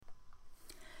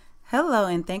Hello,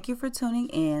 and thank you for tuning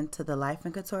in to the Life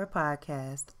and Couture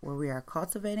podcast, where we are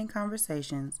cultivating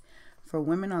conversations for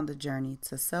women on the journey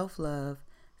to self-love,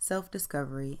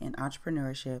 self-discovery, and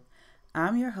entrepreneurship.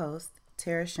 I'm your host,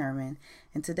 Tara Sherman,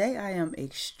 and today I am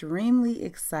extremely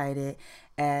excited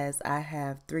as I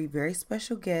have three very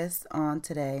special guests on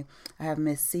today. I have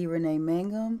Miss C. Renee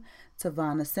Mangum,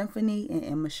 Tavana Symphony, and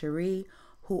Emma Cherie,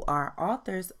 who are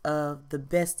authors of The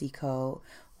Bestie Code,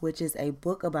 which is a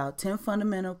book about 10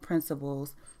 fundamental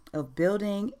principles of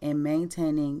building and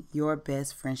maintaining your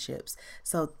best friendships.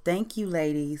 So thank you,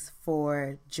 ladies,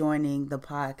 for joining the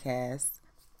podcast.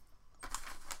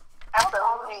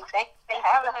 Absolutely. Thank you for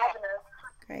having us.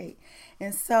 Great.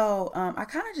 And so I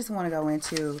kind of just want to go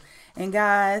into, and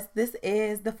guys, this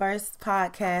is the first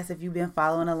podcast, if you've been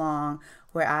following along,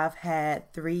 where I've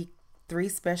had three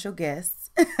special guests.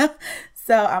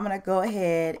 So I'm going to go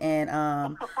ahead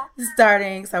and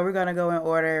starting. So we're going to go in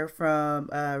order from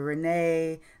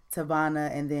Renee,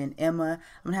 Tavana, and then Emma.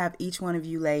 I'm going to have each one of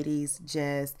you ladies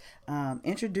just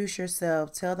introduce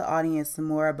yourself, tell the audience some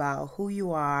more about who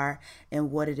you are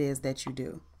and what it is that you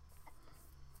do.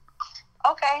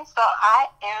 Okay, so I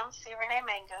am C. Renee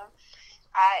Mangum.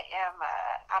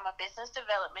 I'm a business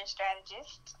development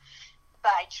strategist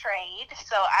by trade.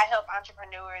 So I help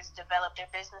entrepreneurs develop their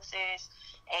businesses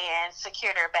and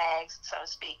secure their bags, so to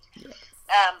speak. Yes.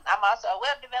 I'm also a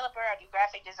web developer. I do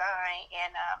graphic design, and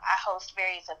I host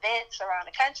various events around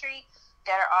the country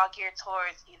that are all geared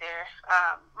towards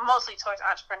mostly towards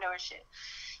entrepreneurship.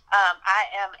 I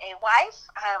am a wife.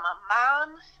 I am a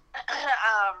mom.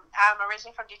 I'm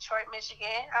originally from Detroit,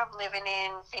 Michigan. I'm living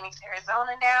in Phoenix,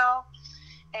 Arizona now,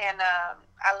 and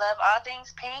I love all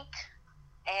things pink.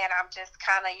 And I'm just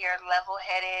kind of your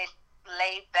level-headed,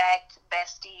 laid-back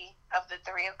bestie of the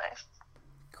three of us.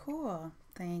 Cool.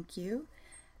 Thank you.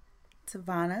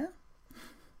 Tavana?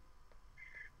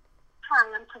 Hi,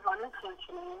 I'm Tavana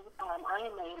Symphony. I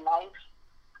am a life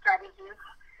strategist.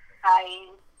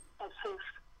 I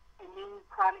assist new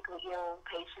chronically ill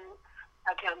patients.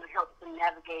 I kind of help them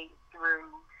navigate through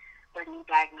their new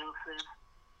diagnosis.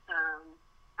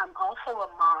 I'm also a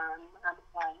mom. I'm a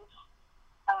wife.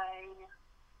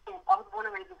 I was born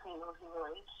and raised in St. Louis,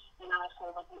 Missouri, and I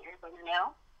also live in Arizona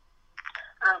now.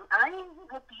 I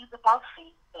would be the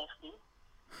bossy bestie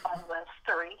of us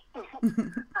three. Let's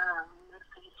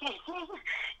see.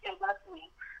 Yeah, that's me.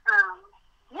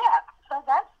 So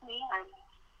that's me. I'm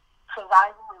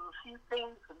surviving of a few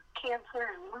things, with cancer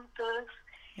and lupus,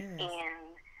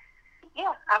 and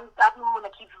I'm the one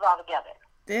that keeps it all together.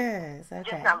 Yes, okay.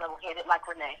 Just not level-headed like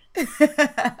Renee.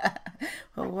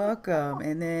 Well, welcome.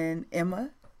 And then Emma?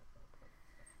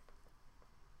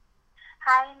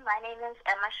 Hi, my name is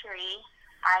Emma Cherie.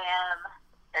 I am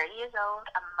 30 years old.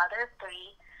 I'm a mother of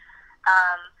three.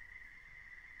 I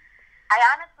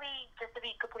honestly, just to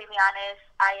be completely honest,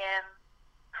 I am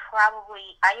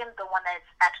the one that's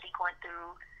actually going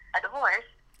through a divorce.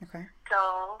 Okay.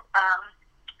 So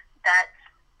that's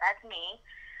me.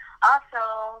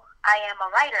 Also, I am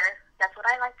a writer. That's what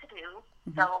I like to do.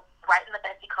 Mm-hmm. So writing the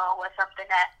Bestie Code was something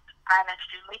that I'm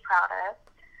extremely proud of.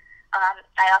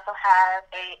 I also have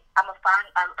I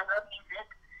love music,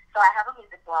 so I have a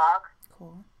music blog.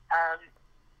 Cool.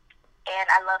 And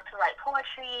I love to write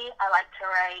poetry. I like to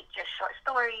write just short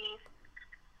stories.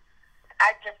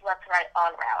 I just love to write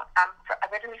all around. I'm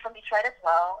originally from Detroit as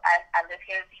well. I live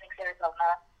here in Phoenix,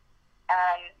 Arizona.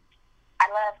 I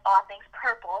love all things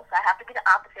purple, so I have to be the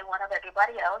opposite one of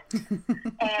everybody else.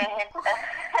 And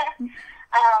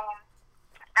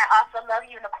I also love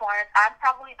unicorns. I'm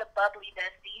probably the bubbly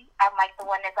bestie. I'm like the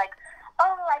one that's like,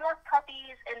 oh, I love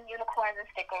puppies and unicorns and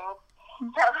stickers.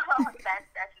 So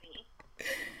that's me.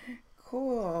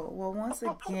 Cool. Well, once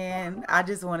again, I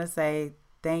just want to say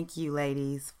thank you,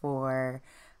 ladies, for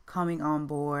coming on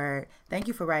board. Thank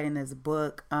you for writing this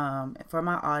book. For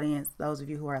my audience, those of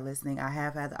you who are listening, I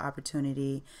have had the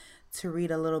opportunity to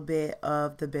read a little bit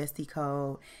of the Bestie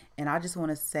Code, and I just want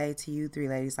to say to you three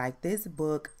ladies, like, this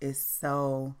book is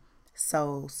so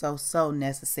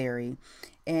necessary.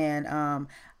 And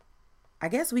I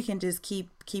guess we can just keep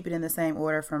it in the same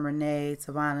order from Renee,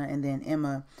 Tavana, and then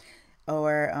Emma.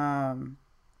 Or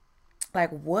like,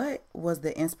 what was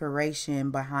the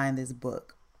inspiration behind this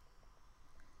book?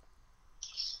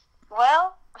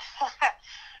 Well,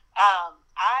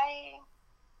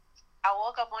 I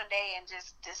woke up one day and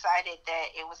just decided that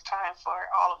it was time for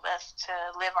all of us to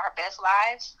live our best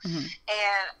lives. Mm-hmm.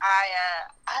 And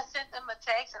I sent them a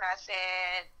text and I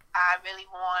said, I really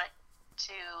want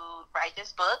to write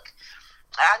this book.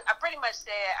 I pretty much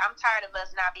said I'm tired of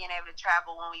us not being able to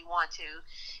travel when we want to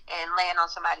and land on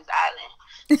somebody's island.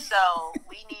 So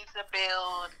we need to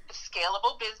build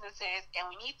scalable businesses,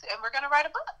 and we're going to write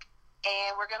a book,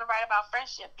 and we're going to write about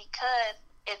friendship because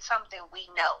it's something we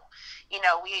know. You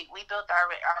know, we built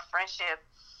our friendship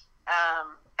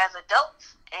as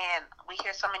adults, and we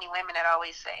hear so many women that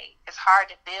always say it's hard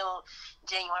to build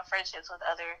genuine friendships with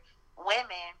other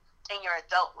women in your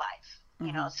adult life. You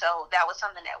know, so that was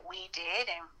something that we did,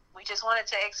 and we just wanted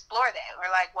to explore that. We're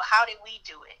like, well, how did we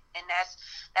do it? And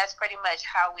that's pretty much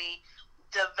how we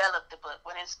developed the book.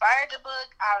 What inspired the book,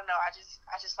 I don't know. I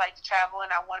just like to travel, and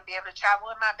I want to be able to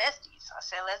travel with my besties. So I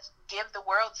said, let's give the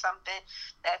world something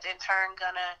that's in turn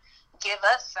gonna give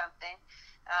us something,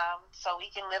 so we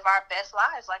can live our best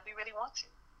lives like we really want to.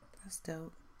 That's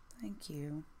dope. Thank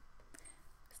you,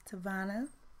 Tavana.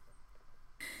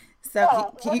 So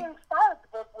what inspired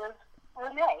the book was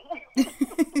Renee.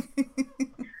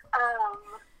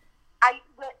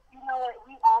 But you know what?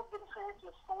 We've all been friends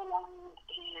for so long,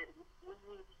 and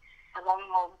we have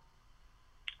all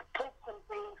put some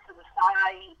things to the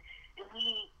side, and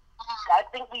I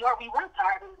think we were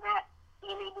tired of not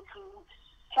being able to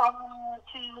travel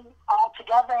all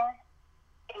together,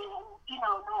 and you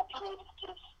know, not being able to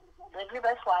just live your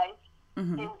best life.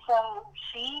 And so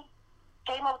she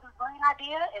came up with this brilliant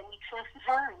idea, and we trusted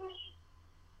her, and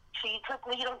she took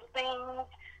lead on things.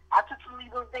 I took some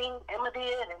lead on things. Emma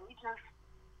did, and we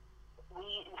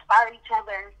inspired each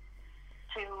other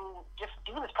to just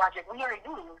do this project. We already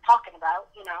knew what we were talking about,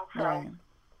 you know. So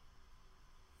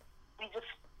we just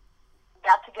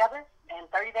got together, and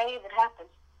 30 days it happened.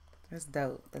 That's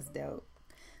dope. That's dope.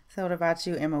 So what about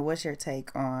you, Emma? What's your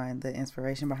take on the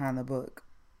inspiration behind the book?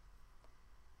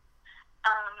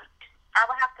 I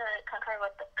would have to concur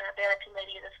with the other two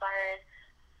ladies as far as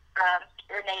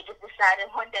Renee just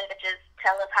decided one day to just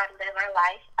tell us how to live our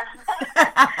life.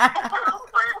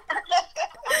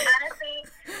 Honestly,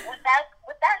 with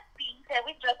that being said,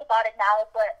 we joke about it now,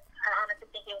 but I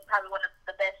honestly think it was probably one of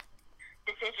the best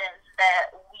decisions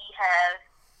that we have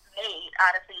made.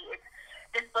 Honestly,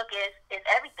 this book is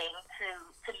everything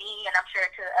to me, and I'm sure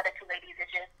to the other two ladies.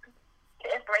 It's just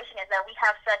the inspiration is that we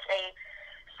have such a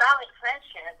solid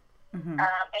friendship.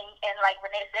 And like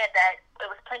Renee said, that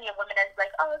there was plenty of women that's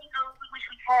like, oh, you know, we wish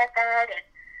we had that, and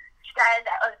you guys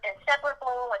are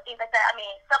inseparable and things like that. I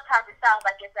mean, sometimes it sounds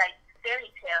like it's like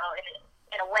fairy tale, and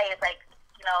in a way, it's like,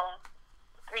 you know,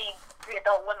 three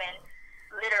adult women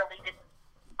literally just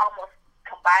almost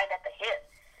combined at the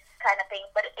hip kind of thing.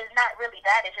 But it's not really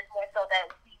that. It's just more so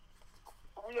that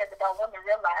we as adult women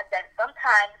realize that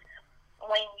sometimes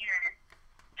when you're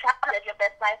trying to live your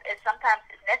best life, sometimes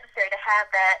it's necessary to have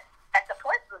that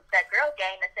support group, that girl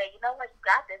gang, to say, you know what, you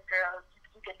got this, girl,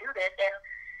 you can do this.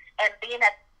 And being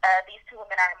that these two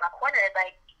women are in my corner,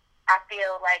 like, I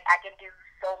feel like I can do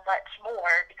so much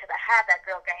more because I have that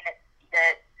girl gang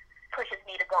that pushes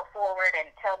me to go forward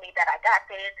and tell me that I got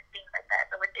this and things like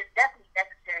that. So it's definitely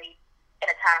necessary in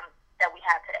a time that we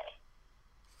have today.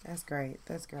 That's great.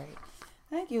 That's great.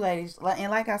 Thank you, ladies. And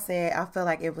like I said, I feel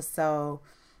like it's so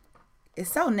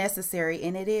necessary,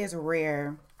 and it is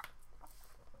rare.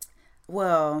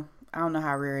 Well, I don't know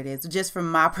how rare it is. Just from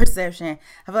my perception,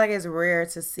 I feel like it's rare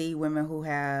to see women who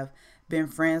have been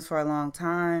friends for a long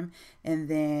time, and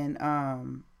then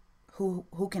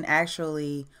who can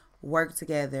actually work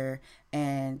together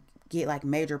and get like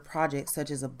major projects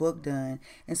such as a book done.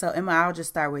 And so, Emma, I'll just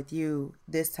start with you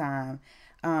this time,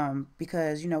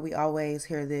 because, you know, we always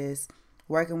hear this: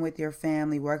 working with your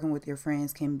family, working with your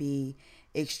friends can be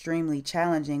extremely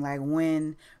challenging. Like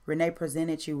when Renee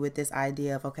presented you with this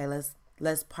idea of, okay, let's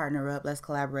partner up, let's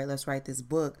collaborate, let's write this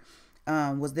book,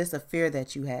 was this a fear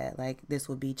that you had, like this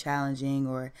would be challenging,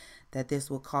 or that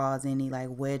this will cause any like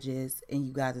wedges in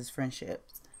you guys'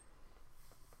 friendships?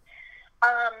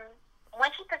 When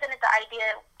she presented the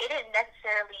idea, it didn't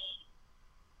necessarily,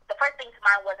 the first thing to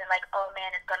mind wasn't like, oh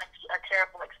man, it's going to be a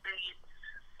terrible experience.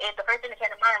 The first thing that came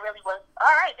to mind really was,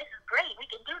 all right, this is great, we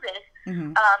can do this.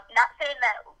 Not saying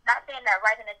that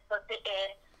writing this book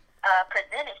didn't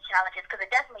present its challenges, because it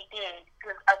definitely did.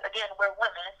 Because again, we're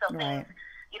women, so things,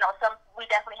 you know, we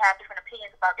definitely have different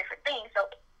opinions about different things. So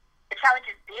the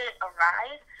challenges did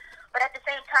arise, but at the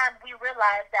same time, we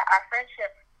realized that our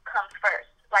friendship comes first.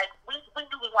 Like we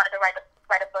knew we wanted to write a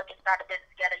book and start a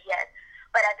business together, yes.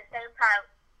 But at the same time,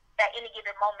 at any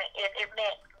given moment, if it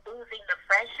meant losing the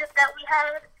friendship that we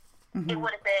had, it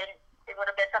would have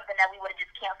been something that we would have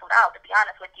just canceled out. To be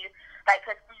honest with you, like,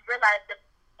 because we realized that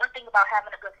one thing about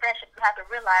having a good friendship, you have to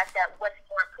realize that what's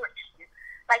more important to you.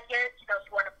 Like, yes, you know,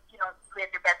 you want to, you know,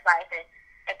 live your best life and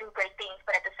do great things,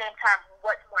 but at the same time,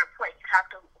 what's more important? You have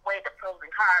to weigh the pros and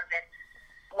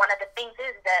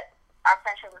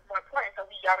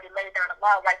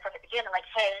law right from the beginning, like,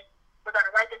 hey, we're going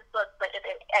to write this book, but if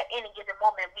at any given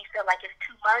moment we feel like it's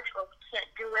too much or we can't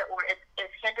do it or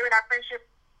it's hindering our friendship,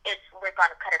 we're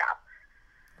going to cut it off.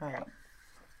 Right.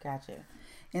 Gotcha.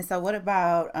 And so what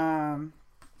about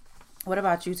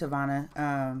you, Tavana?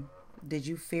 Did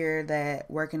you fear that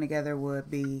working together would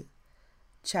be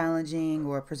challenging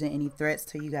or present any threats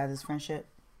to you guys' friendship?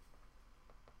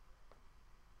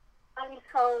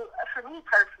 So for me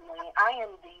personally,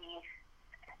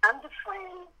 I'm the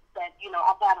friend that,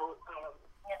 I battle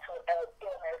mental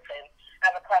illness and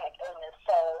I have a chronic illness.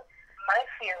 So my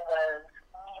fear was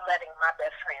me letting my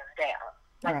best friends down.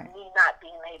 Like right. Me not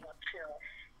being able to,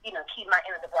 keep my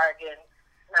end of the bargain,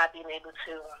 not being able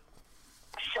to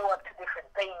show up to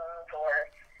different things or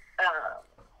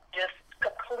just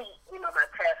complete, my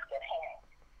task at hand.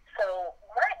 So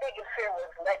my biggest fear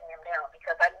was letting them down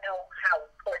because I know how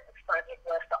important this project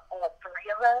was to all three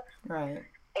of us. Right.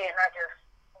 And I just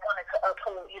wanted to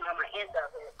uphold, my end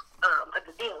of it, of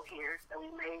the deal here that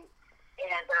we made.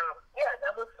 And,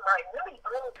 that was my really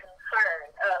only concern.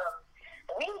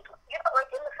 We,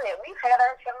 like Emma said, we've had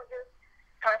our challenges,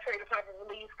 contrary to popular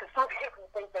belief, because some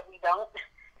people think that we don't.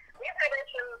 We've had our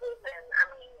challenges, and, I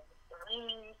mean,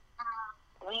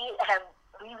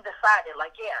 we've decided,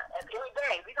 like, at the end of the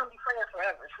day, we're going to be friends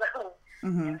forever. So,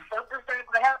 if something starts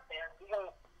to happen, we're going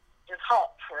to just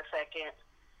halt for a second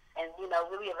and,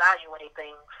 really evaluate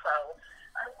things. So,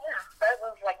 that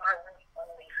was, like, my really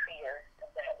only fear,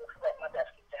 that was let my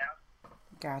bestie down.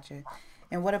 Gotcha.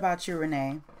 And what about you,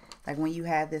 Renee? Like, when you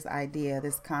had this idea,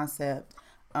 this concept,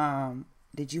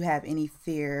 did you have any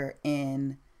fear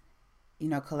in,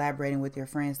 collaborating with your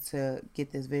friends to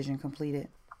get this vision completed?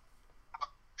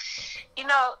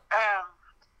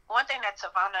 One thing that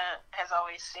Savannah has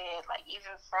always said, like,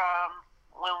 even from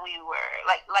when we were,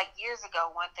 like years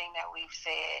ago, one thing that we've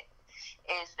said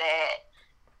is that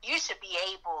you should be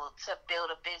able to build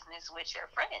a business with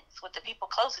your friends, with the people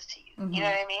closest to you. You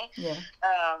know what I mean? Yeah.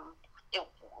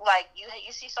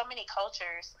 You see so many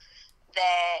cultures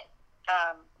that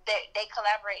they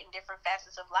collaborate in different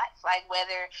facets of life. Like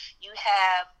whether you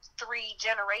have 3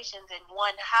 generations in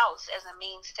one house as a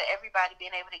means to everybody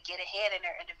being able to get ahead in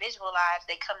their individual lives,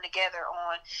 they come together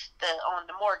on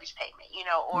the mortgage payment,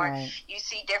 or right. You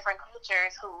see different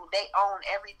cultures who they own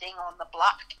everything on the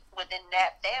block within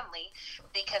that family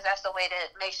because that's the way to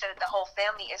make sure that the whole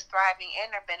family is thriving and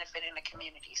they're benefiting the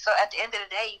community. So at the end of the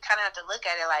day, you kind of have to look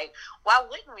at it like, why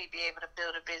wouldn't we be able to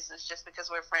build a business just because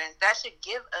we're friends? That should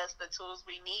give us the tools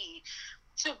we need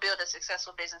to build a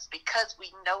successful business because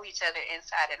we know each other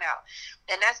inside and out.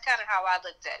 And that's kind of how I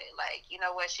looked at it. Like, you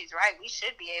know what, she's right. We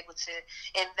should be able to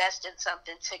invest in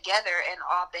something together and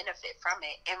all benefit from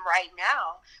it. And right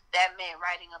now, that meant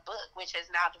writing a book, which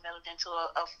has now developed into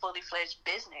a fully fledged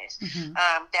business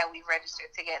that we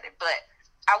registered together. But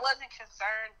I wasn't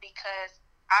concerned because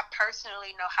I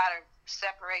personally know how to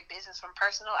separate business from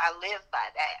personal. I live by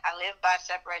that. I live by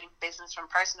separating business from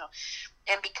personal.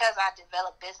 And because I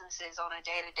develop businesses on a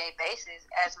day-to-day basis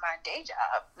as my day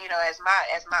job,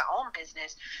 as my own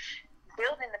business,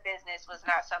 building the business was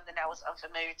not something that was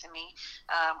unfamiliar to me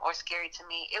or scary to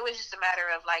me. It was just a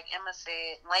matter of, like Emma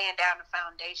said, laying down the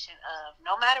foundation of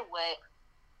no matter what,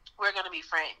 we're going to be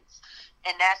friends.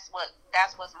 And that's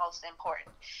what's most important.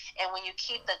 And when you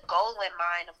keep the goal in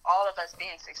mind of all of us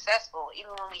being successful, even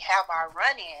when we have our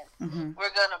run-ins, we're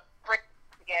going to break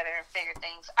together and figure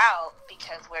things out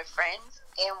because we're friends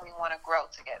and we want to grow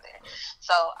together.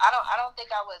 So I don't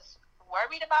think I was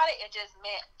worried about it. It just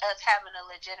meant us having a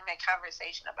legitimate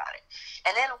conversation about it.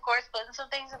 And then, of course, putting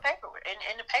some things in paperwork.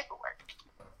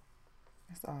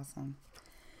 That's awesome.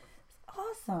 It's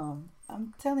awesome.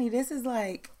 I'm telling you, this is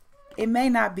like, it may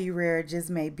not be rare, it just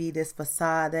may be this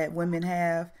facade that women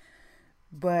have.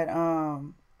 But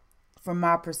from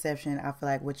my perception, I feel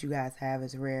like what you guys have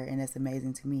is rare and it's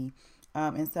amazing to me.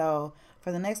 And so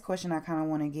for the next question, I kind of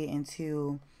want to get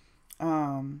into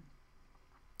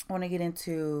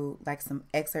like some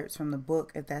excerpts from the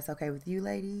book, if that's okay with you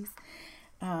ladies.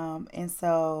 And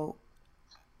so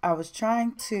I was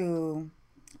trying to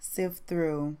sift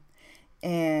through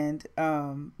and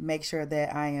make sure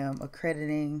that I am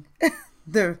accrediting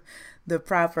the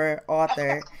proper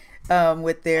author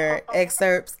with their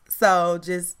excerpts. So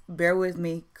just bear with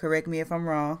me. Correct me if I'm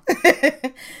wrong.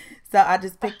 So I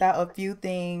just picked out a few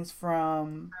things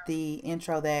from the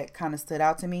intro that kind of stood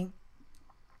out to me.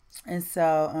 And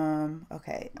so,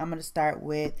 okay, I'm going to start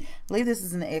with, I believe this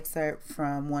is an excerpt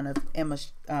from one of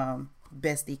Emma's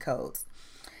Bestie codes.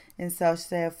 And so she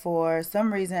said, for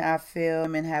some reason, I feel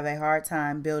women have a hard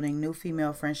time building new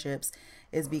female friendships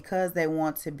is because they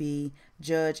want to be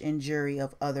judge and jury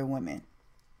of other women.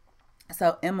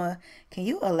 So, Emma, can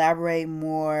you elaborate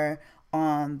more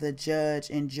on the judge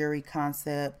and jury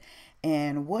concept,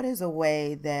 and what is a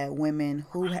way that women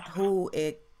who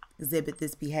exhibit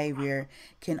this behavior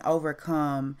can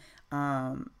overcome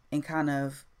and kind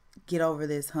of get over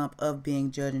this hump of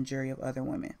being judge and jury of other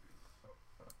women?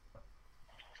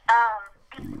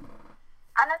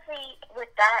 Honestly, with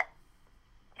that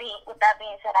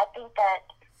being said, I think that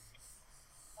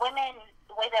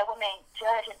the way that women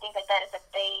judge and things like that is that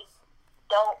they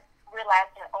don't realize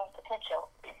their own potential.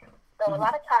 So a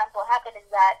lot of times what happens is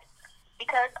that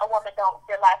because a woman don't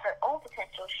realize her own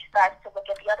potential, she starts to look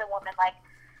at the other woman like,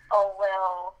 oh,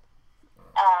 well,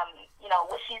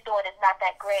 what she's doing is not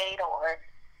that great, or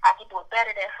I can do it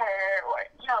better than her, or,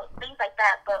 things like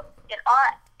that. But in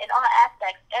all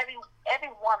aspects, every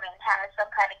woman has some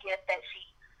kind of gift that she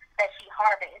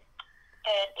harvests.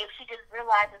 And if she just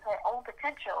realizes her own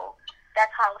potential,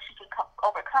 that's how she can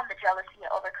overcome the jealousy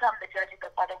and overcome the judging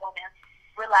of other women,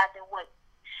 realizing what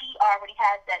she already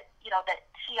has that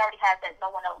she already has that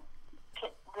no one else can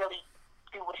really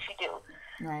do what she do.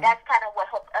 Right. That's kind of what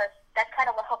helped us. That's kind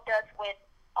of what helped us with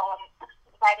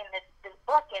writing this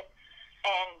book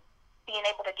and being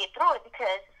able to get through it,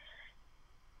 because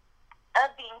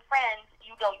us being friends,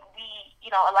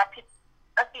 a lot of people,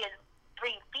 us being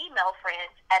 3 female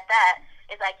friends at that,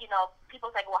 is like,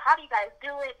 people's like, well, how do you guys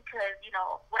do it? Because,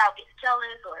 without getting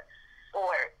jealous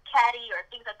or catty or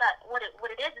things like that. What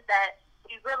it is that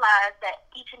we realize that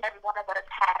each and every one of us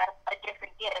has a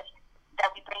different gift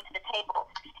that we bring to the table.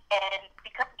 And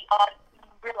because we all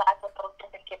realize what those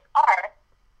different gifts are,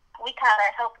 we kind of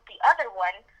help the other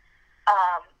one,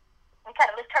 we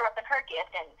kind of lift her up in her gift,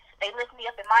 and they lift me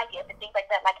up in my gift and things like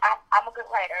that. Like, I'm a good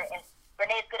writer, and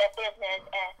Renee's good at business,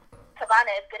 and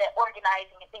Savannah is good at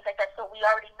organizing and things like that. So we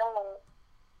already know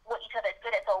what each other is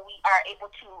good at, so we are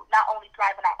able to not only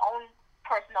thrive in our own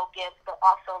personal gifts, but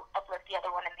also uplift the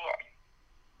other one in theirs.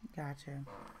 Gotcha.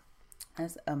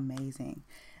 That's amazing.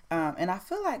 And I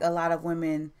feel like a lot of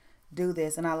women do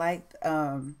this, and I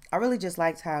really just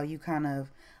liked how you kind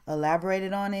of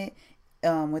elaborated on it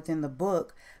within the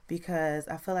book, because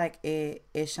I feel like it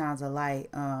shines a light.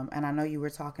 And I know you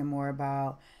were talking more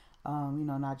about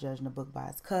not judging a book by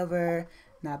its cover,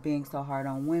 not being so hard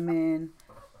on women.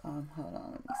 Hold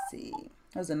on, let me see.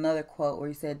 There's another quote where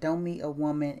you said, "Don't meet a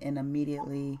woman and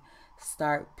immediately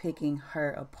start picking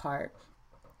her apart."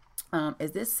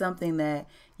 Is this something that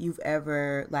you've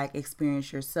ever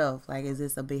experienced yourself? Like, is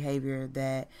this a behavior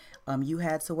that you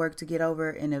had to work to get over?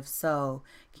 And if so,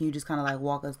 can you just kind of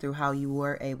walk us through how you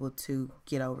were able to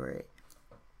get over it?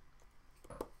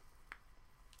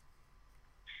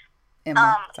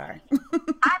 Emma, sorry.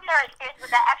 I've never experienced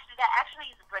with that.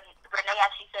 Actually, Renee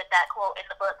actually said that quote in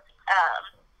the book.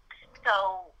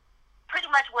 So pretty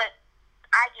much what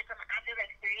I get from it, I've never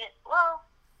experienced. Well,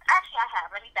 actually, I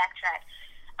have. Let me backtrack.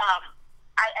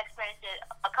 I experienced it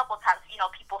a couple of times.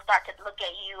 People start to look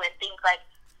at you and think like,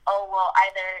 oh, well,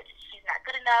 either she's not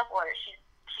good enough or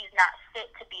she's not fit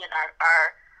to be in our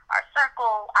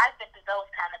circle. I've been through those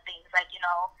kind of things. Like,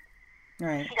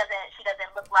 right. She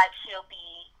doesn't look like she'll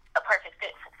be a perfect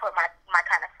fit for my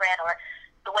kind of friend, or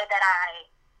the way that I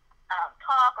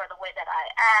talk, or the way that I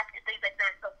act, and things like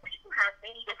that. So people have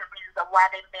many different reasons of why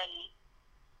they may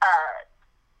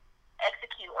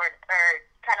execute or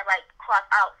kind of cross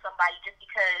out somebody just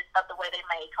because of the way they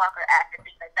may talk or act and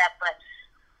things like that. But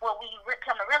what we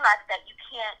come to realize is that you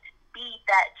can't be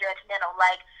that judgmental.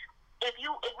 Like, if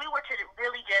we were to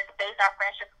really just base our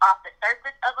friendships off the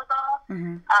surface of us all,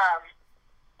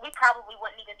 we probably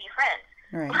wouldn't even be friends.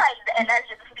 Right. And that's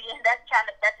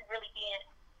really being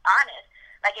honest.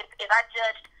 Like, if I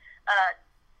judged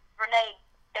Renee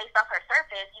based off her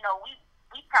surface,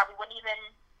 we probably wouldn't even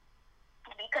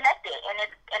be connected, and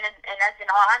that's in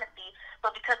all honesty.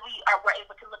 But because we're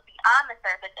able to look beyond the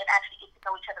surface and actually get to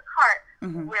know each other's heart,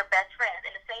 we're best friends.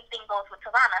 And the same thing goes with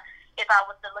Savannah. If I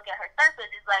was to look at her surface,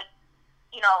 it's like,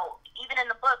 even in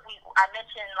the book, I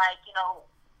mentioned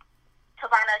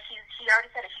Savannah. She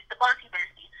already said it. She's the bossy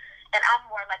bestie, and I'm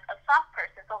more like a soft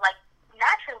person. So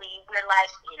naturally, we're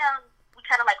we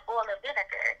kind of like oil and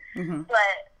vinegar.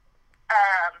 But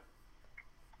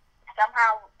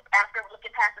somehow, after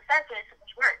looking past the surface,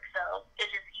 we work. So it's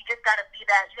just, you just gotta be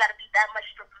that. You gotta be that much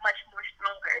more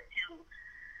stronger to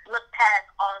look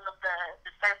past all of the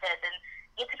surface and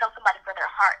get to know somebody for their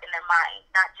heart and their mind,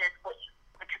 not just what you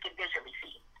can visually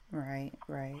see.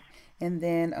 Right. And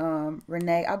then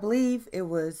Renee, I believe it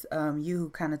was you who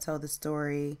kind of told the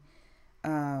story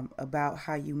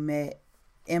about how you met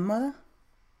Emma,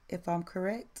 if I'm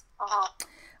correct.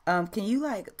 Can you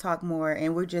talk more?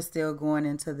 And we're just still going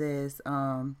into this.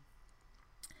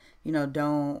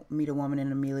 don't meet a woman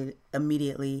and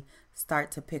immediately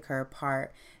start to pick her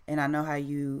apart. And I know how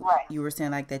you were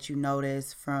saying like that you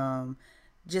noticed from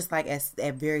just like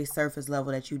at very surface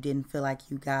level that you didn't feel like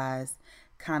you guys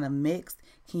kind of mixed.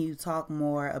 Can you talk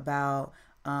more about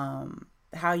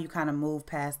how you kind of moved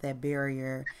past that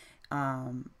barrier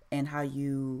and how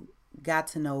you got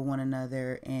to know one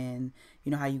another and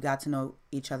how you got to know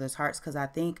each other's hearts? Because I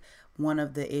think one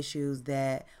of the issues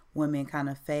that women kind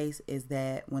of face is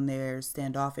that when they're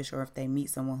standoffish or if they meet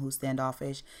someone who's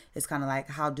standoffish, it's kind of like,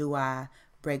 how do I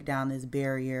break down this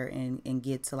barrier and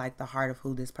get to like the heart of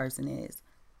who this person is?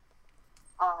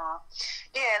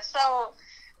 Yeah, so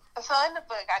in the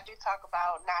book, I do talk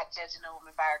about not judging a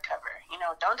woman by her cover.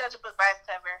 Don't judge a book by its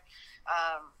cover,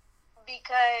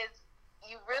 because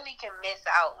you really can miss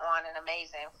out on an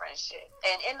amazing friendship.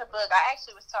 And in the book, I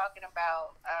actually was talking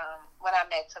about when I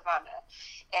met Tavana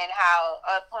and how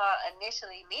upon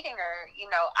initially meeting her,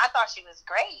 I thought she was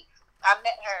great. I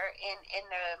met her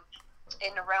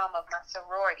in the realm of my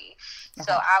sorority.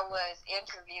 So I was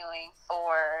interviewing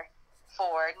for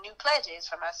new pledges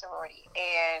for my sorority,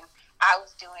 and I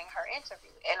was doing her interview,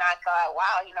 and I thought,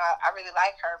 wow, I really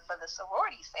like her for the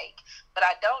sorority's sake, but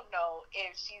I don't know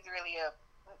if she's really a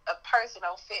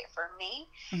personal fit for me,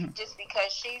 just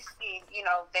because she seemed,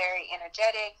 very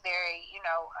energetic, very,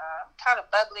 kind of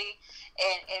bubbly,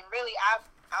 and really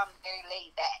I'm very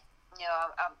laid back.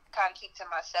 I'm kind of keep to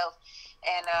myself,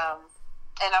 and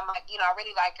I'm like, I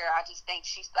really like her. I just think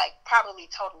she's like probably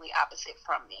totally opposite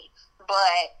from me.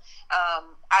 But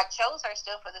I chose her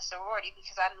still for the sorority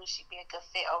because I knew she'd be a good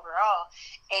fit overall.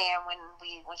 And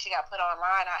when she got put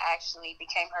online, I actually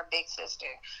became her big sister.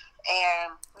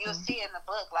 And you'll see in the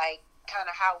book like kind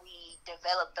of how we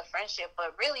developed the friendship.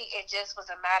 But really, it just was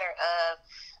a matter of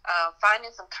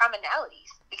finding some commonalities.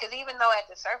 Because even though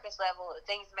at the surface level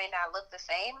things may not look the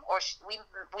same, or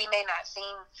we may not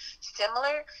seem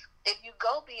similar, if you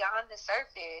go beyond the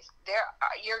surface,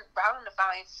 you're bound to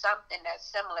find something that's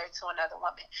similar to another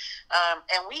woman.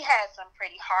 And we had some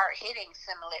pretty hard-hitting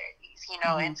similarities,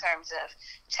 in terms of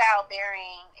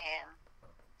childbearing and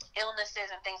illnesses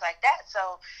and things like that.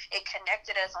 So it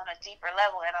connected us on a deeper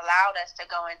level and allowed us to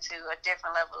go into a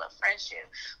different level of friendship.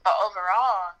 But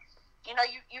overall,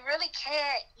 you really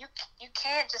can't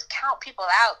just count people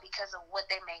out because of what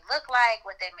they may look like,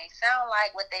 what they may sound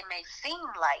like, what they may seem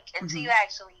like, until you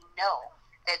actually know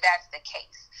that that's the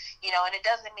case. And it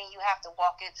doesn't mean you have to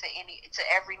walk into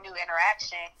every new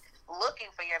interaction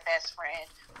looking for your best friend,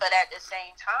 but at the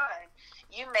same time,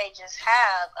 you may just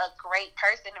have a great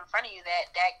person in front of you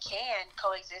that can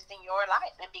coexist in your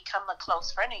life and become a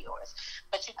close friend of yours.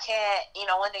 But you can't,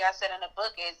 one thing I said in the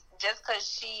book is just because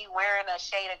she wearing a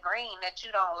shade of green that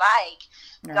you don't like,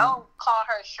 don't call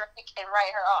her Shrek and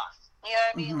write her off. You know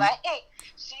what I mean? Like, hey,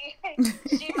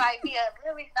 she might be a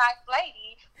really nice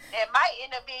lady and might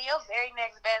end up being your very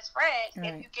next best friend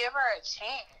if you give her a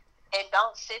chance. And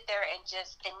don't sit there and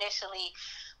just initially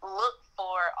look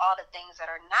for all the things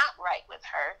that are not right with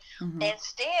her.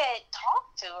 Instead,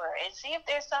 talk to her and see if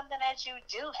there's something that you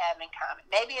do have in common.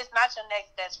 Maybe it's not your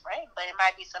next best friend, but it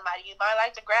might be somebody you might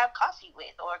like to grab coffee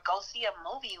with or go see a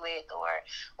movie with or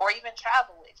even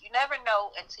travel with. You never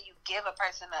know until you give a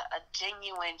person a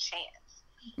genuine chance.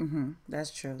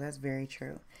 That's true. That's very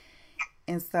true.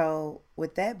 And so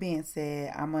with that being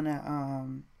said, I'm going to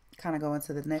kind of go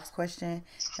into the next question.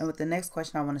 And with the next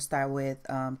question, I want to start with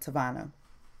Tavana.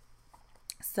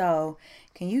 So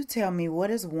can you tell me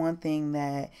what is one thing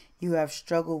that you have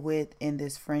struggled with in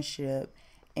this friendship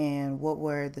and what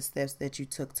were the steps that you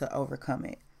took to overcome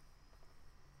it?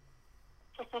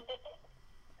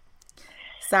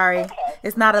 Sorry,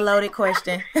 it's not a loaded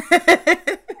question. Okay,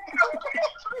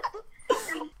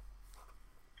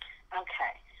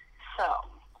 so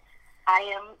I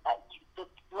am, the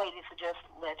ladies should just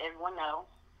let everyone know,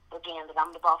 again, that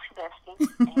I'm the bossy bestie,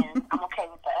 and I'm okay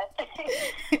with that.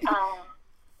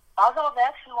 Although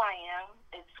that's who I am,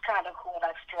 it's kind of cool that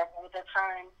I struggle with the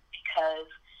time because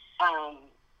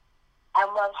I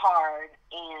love hard,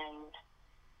 and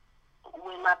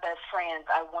with my best friends,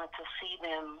 I want to see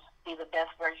them be the best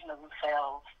version of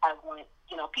themselves. I want,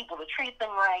 people to treat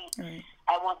them right.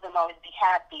 I want them always to be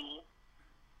happy,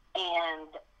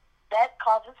 and that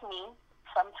causes me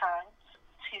sometimes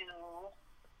to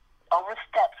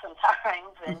overstep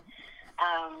sometimes and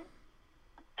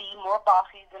be more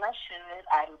bossy than I should.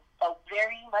 I'm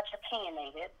very much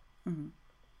opinionated. And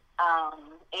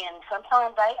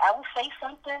sometimes I will say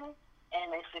something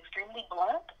and it's extremely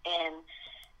blunt, and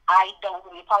I don't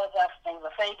really apologize for things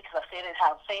I say because I said it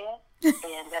how I said it,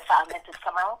 and that's how I meant it to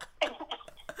come out. And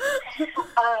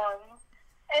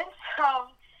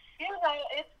so,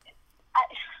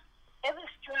 it was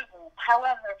struggle.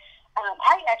 However,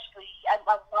 I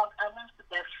lost a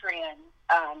best friend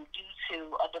due to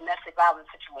a domestic violence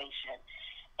situation,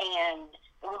 and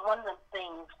it was one of the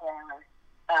things where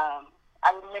I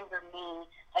remember me,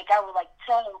 like, I would, like,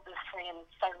 tell this friend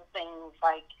certain things,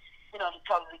 like, you know, to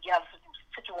tell her to get out of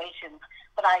situations,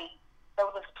 but there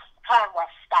was a time where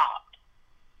I stopped,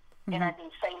 and I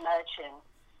didn't say much, and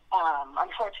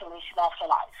unfortunately, she lost her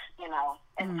life, you know,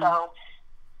 and so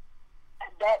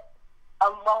that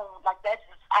alone, like, that's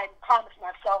just, I promised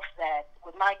myself that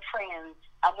with my friends,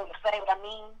 I'm going to say what I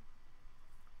mean,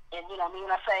 and, you know, I mean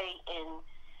what I say, and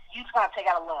you just got to take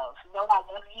out of love. Know I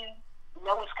love you.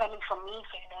 Know it's coming from me,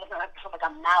 so you know it's not like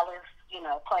a malice, you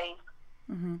know, place.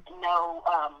 No,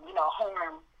 you know,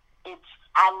 harm. It's,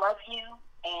 I love you,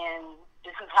 and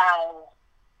this is how,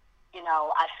 you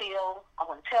know, I feel. I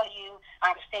want to tell you.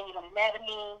 I understand you're going to be mad at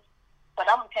me,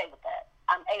 but I'm okay with that.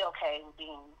 I'm A-okay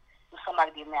with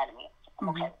somebody being mad at me.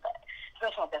 I'm okay with that.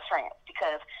 Especially with best friends,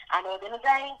 because I know at the end of the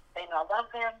day, they know I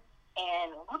love them,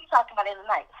 and we'll be talking about it in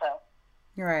the night, so.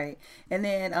 Right. And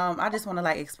then I just want to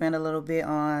like expand a little bit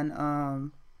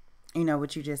on you know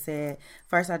what you just said.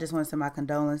 First, I just want to send my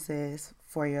condolences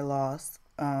for your loss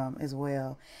as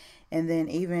well. And then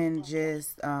even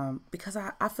just because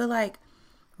I feel like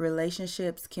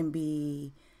relationships can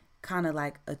be kind of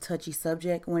like a touchy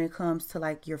subject when it comes to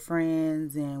like your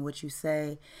friends and what you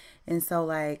say. And so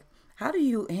like how do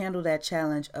you handle that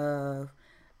challenge of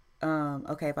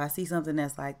okay, if I see something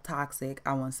that's like toxic,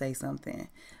 I want to say something.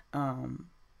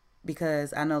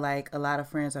 Because I know like a lot of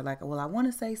friends are like, well, I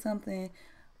want to say something,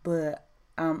 but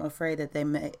I'm afraid that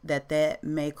that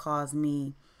may cause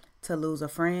me to lose a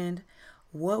friend.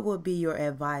 What would be your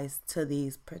advice to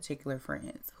these particular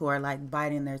friends who are like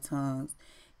biting their tongues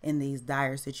in these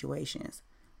dire situations?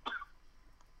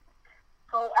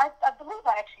 So I believe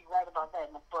I actually write about that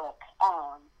in the book.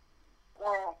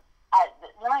 Where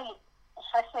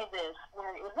I say this,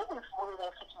 where if it is one of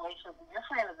those situations, if your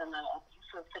friend is in an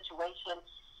abusive situation,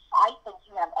 I think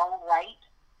you have all right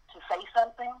to say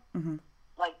something.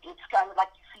 Like, it's kind of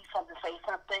like you see something, say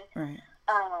something. Right.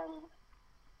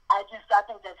 I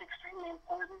think that's extremely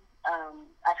important.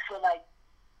 I feel like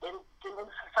in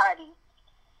society,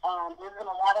 there's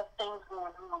been a lot of things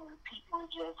going on where people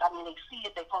just, I mean, they see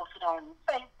it, they post it on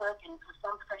Facebook, and for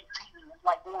some strange reason, it's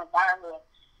like going viral.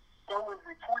 No one's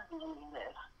reporting any of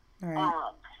this. Right.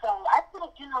 So I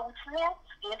think, you know, with friends,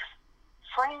 if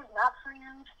friends, not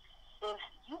friends, if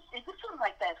you feel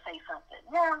like that, say something.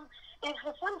 Now, if for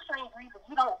some strange reason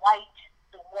you don't like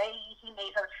the way he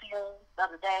made her feel the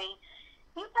other day,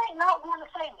 you may not want to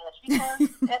say much,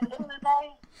 because at the end of the day,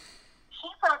 she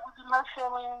probably was in her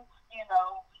feelings, you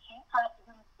know,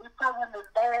 it wasn't as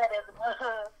bad as it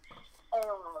was.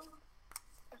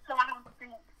 So I don't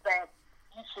think that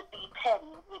you should be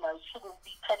petty, you know, you shouldn't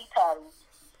be petty-patty.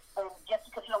 And just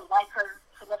because you don't like her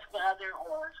significant other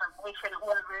or her boyfriend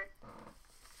or whoever,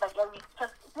 like,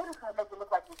 because then it's going to make it look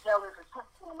like you're jealous or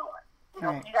something going on. You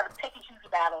know, Right. So you got to pick and choose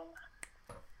your battles.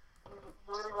 You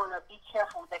really want to be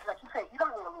careful with that. Like you said, you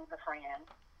don't want to lose a friend.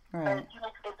 Right. But, you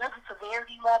know, if there's a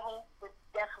severity level, then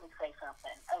definitely say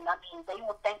something. And, I mean, they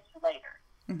will thank you later.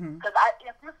 Because I've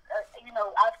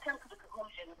come to the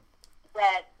conclusion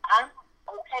that I'm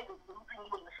okay with losing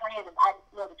you as a friend if I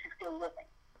know that you're still living.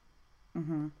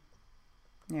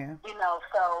 Yeah. You know,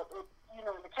 so, in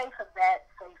the case of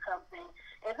that, say something.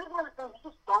 If it's one of the things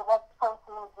you just don't like the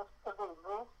person just because they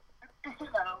exist, you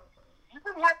know, you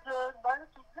really have to learn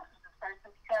to exist with this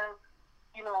person because,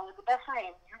 you know, as the best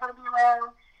friend, you're going to be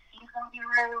around, he's going to be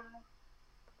around.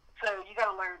 So you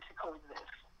got to learn to coexist.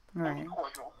 Right. And be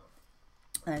cordial.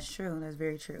 That's true. That's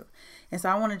very true. And so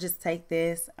I want to just take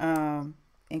this and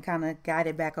kind of guide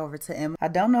it back over to Emma. I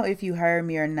don't know if you heard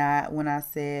me or not when I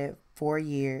said 4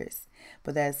 years,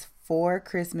 but that's 4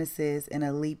 Christmases in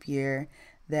a leap year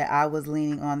that I was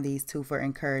leaning on these two for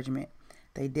encouragement.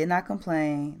 They did not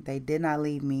complain. They did not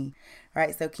leave me. All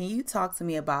right. So can you talk to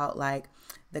me about like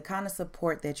the kind of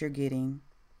support that you're getting?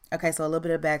 Okay. So a little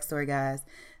bit of backstory, guys.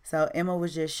 So Emma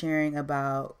was just sharing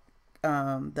about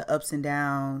the ups and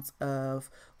downs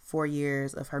of 4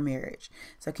 years of her marriage.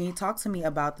 So can you talk to me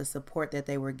about the support that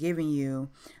they were giving you,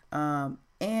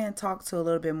 and talk to a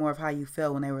little bit more of how you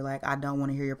felt when they were like, I don't want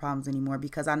to hear your problems anymore,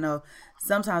 because I know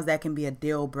sometimes that can be a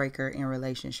deal breaker in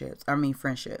relationships. I mean,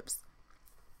 friendships.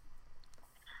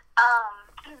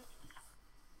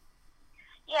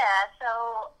 Yeah,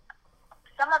 so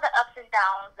some of the ups and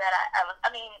downs that I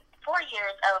mean, 4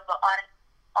 years of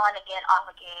on again, off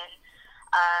again,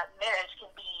 marriage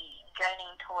can be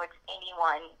draining towards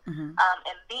anyone.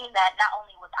 And being that not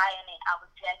only was I in it, I was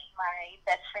dragging my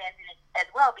best friends in it as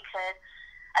well, because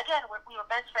again, we were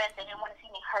best friends. They didn't want to see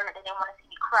me hurt. They didn't want to see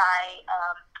me cry.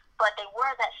 But they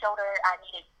were that shoulder I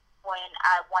needed when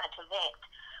I wanted to vent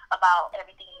about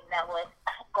everything that was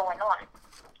going on.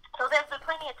 So there's been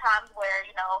plenty of times where,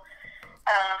 you know,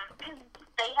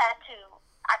 they had to,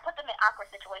 I put them in awkward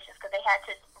situations because they had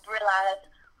to realize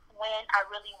when I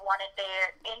really wanted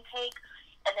their intake,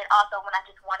 and then also when I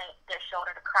just wanted their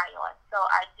shoulder to cry on. So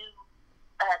I do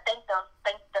thank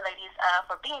the ladies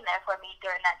for being there for me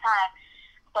during that time.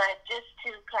 But just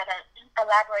to kind of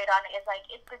elaborate on it, it's like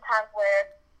it's been times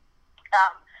where,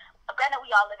 granted,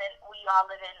 we all live in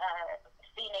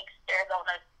Phoenix,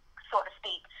 Arizona, so to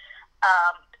speak.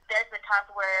 There's been times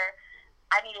where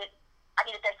I needed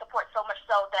their support so much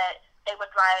so that they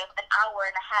would drive an hour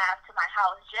and a half to my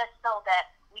house just so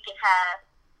that we could have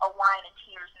a wine and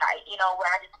tears night, you know, where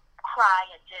I just cry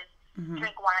and just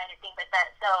drink wine and things like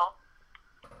that. So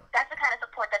that's the kind of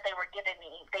support that they were giving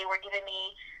me. They were giving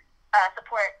me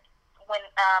support when,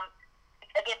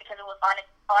 again, because it was on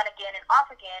again and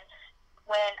off again.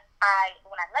 When I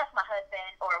left my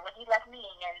husband, or when he left me,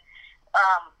 and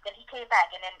then he came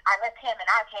back, and then I left him, and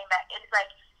I came back. It's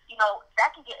like, you know,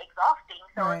 that can get exhausting.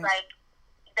 So It's like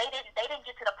they didn't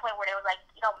get to the point where they were like,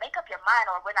 you know, make up your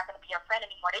mind, or we're not going to be your friend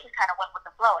anymore. They just kind of went with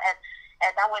the flow.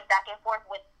 As I went back and forth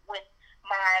with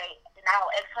my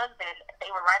now ex-husband, they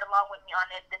were right along with me on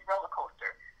this roller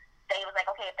coaster. They was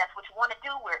like, okay, if that's what you want to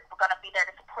do, we're going to be there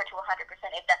to support you 100%.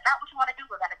 If that's not what you want to do,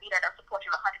 we're going to be there to support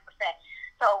you 100%.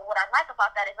 So what I like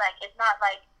about that is, like, it's not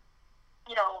like,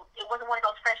 you know, it wasn't one of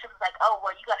those friendships like, oh,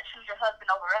 well, you got to choose your husband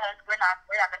over us. We're not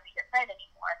going to be your friend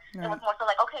anymore. Right. It was more so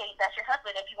like, okay, that's your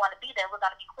husband. If you want to be there, we're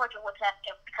going to be cordial with him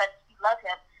because you love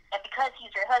him. And because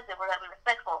he's your husband, we're going to be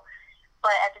respectful.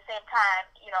 But at the same time,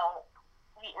 you know,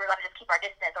 we're going to just keep our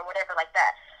distance or whatever like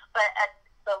that.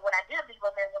 But when I did leave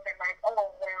him, it wasn't like, oh,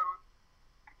 well,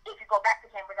 if you go back to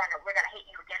him, we're gonna hate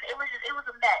you again. It was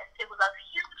a mess. It was a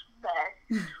huge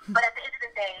mess. But at the end of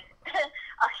the day,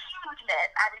 a huge mess.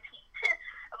 I repeat.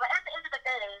 But at the end of the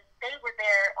day, they were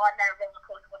there on that roller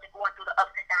coaster when they're going through the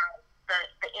ups and downs,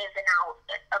 the ins and outs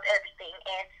of everything.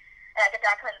 And I guess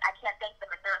I can't thank them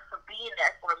enough for being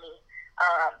there for me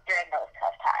during those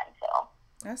tough times. So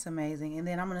that's amazing. And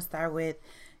then I'm gonna start with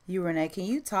you, Renee. Can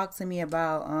you talk to me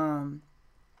about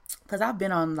because I've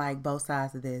been on like both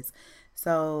sides of this.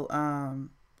 So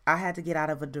I had to get out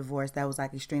of a divorce that was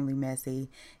like extremely messy,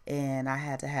 and I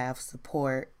had to have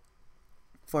support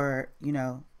for, you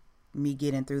know, me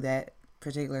getting through that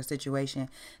particular situation.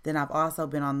 Then I've also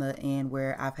been on the end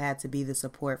where I've had to be the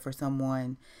support for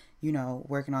someone, you know,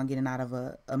 working on getting out of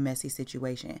a messy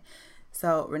situation.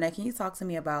 So Renee, can you talk to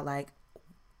me about like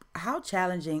how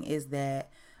challenging is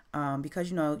that? Because,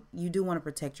 you know, you do want to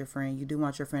protect your friend. You do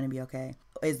want your friend to be okay.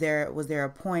 Was there a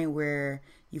point where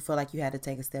you feel like you had to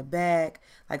take a step back?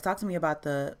 Like, talk to me about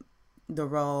the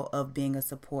role of being a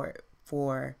support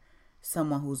for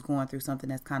someone who's going through something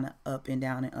that's kind of up and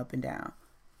down and up and down.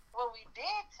 What we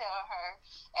did tell her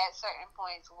at certain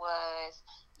points was,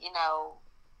 you know,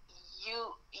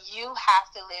 you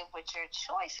have to live with your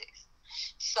choices.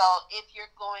 So if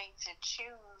you're going to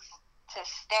choose to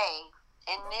stay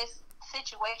in this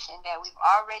situation that we've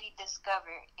already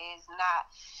discovered is not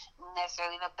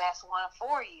necessarily the best one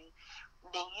for you,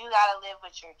 then you got to live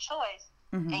with your choice.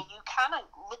 And you kind of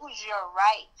lose your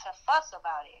right to fuss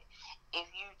about it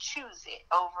if you choose it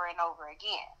over and over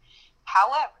again.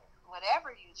 However,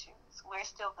 whatever you choose, we're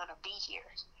still going to be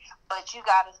here. But you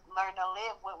got to learn to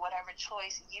live with whatever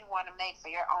choice you want to make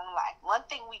for your own life. One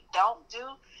thing we don't do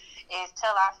is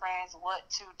tell our friends what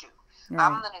to do. Right.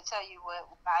 I'm going to tell you what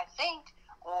I think,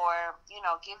 or, you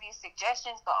know, give you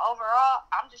suggestions, but overall,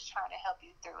 I'm just trying to help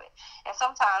you through it. And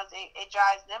sometimes it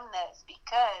drives them nuts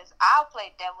because I'll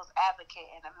play devil's advocate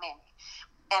in a minute,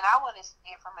 and I want to see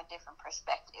it from a different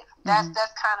perspective. That's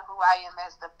kind of who I am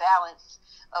as the balance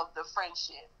of the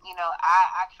friendship. You know,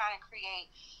 I kind of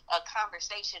create a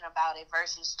conversation about it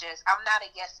versus just, I'm not a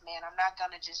yes man. I'm not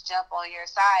going to just jump on your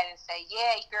side and say,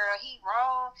 yeah, girl, he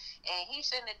wrong, and he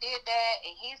shouldn't have did that,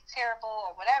 and he's terrible,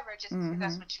 or whatever, just because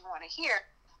that's what you want to hear.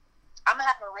 I'm going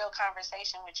to have a real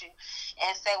conversation with you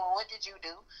and say, well, what did you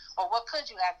do? Or what could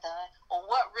you have done? Or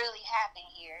what really happened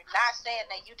here? Not saying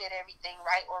that you did everything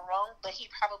right or wrong, but he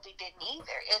probably didn't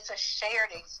either. It's a shared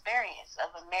experience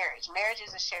of a marriage. Marriage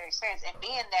is a shared experience. And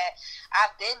being that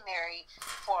I've been married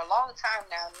for a long time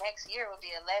now, next year will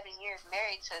be 11 years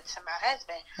married to my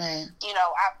husband. Right. You know,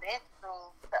 I've been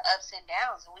through the ups and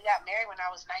downs. And we got married when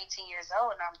I was 19 years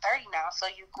old, and I'm 30 now. So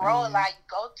you grow a lot, you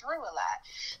go through a lot.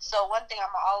 So one thing I'm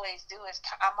going to always do is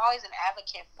I'm always an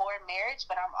advocate for marriage,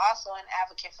 but I'm also an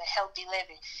advocate for healthy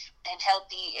living and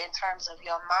healthy in terms of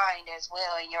your mind as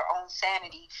well and your own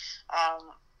sanity,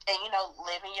 and, you know,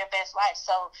 living your best life.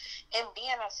 So in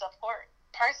being a support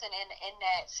person in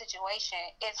that situation,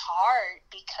 it's hard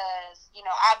because, you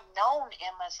know, I've known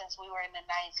Emma since we were in the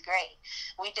 9th grade.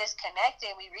 We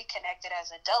disconnected, we reconnected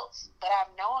as adults, but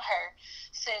I've known her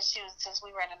since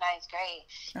we were in the 9th grade.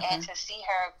 Okay. And to see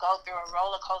her go through a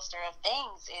roller coaster of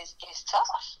things is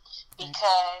tough,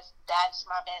 because that's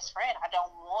my best friend. I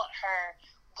don't want her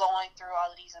going through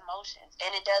all of these emotions,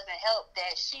 and it doesn't help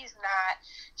that she's not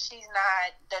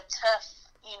the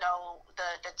tough, you know,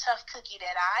 the tough cookie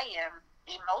that I am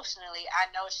emotionally. I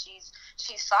know she's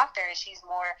softer, and she's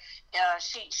more,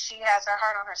 she has her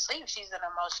heart on her sleeve. She's an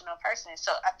emotional person,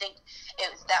 so I think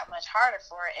it was that much harder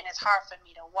for her, and it's hard for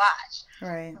me to watch.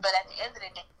 Right. But at the end of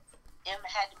the day, Emma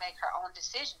had to make her own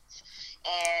decisions,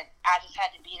 and I just had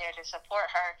to be there to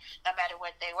support her no matter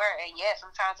what they were. And yeah,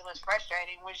 sometimes it was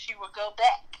frustrating when she would go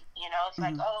back. You know, it's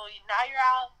like, oh, now you're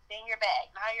out, then you're back.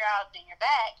 Now you're out, then you're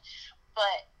back.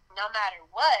 But no matter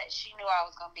what, she knew I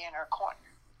was going to be in her corner.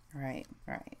 Right.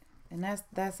 And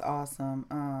that's awesome.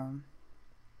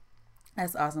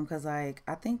 That's awesome, because, like,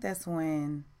 I think that's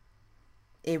when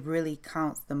it really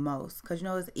counts the most. Because, you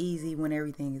know, it's easy when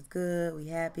everything is good, we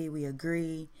happy, we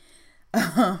agree.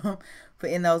 But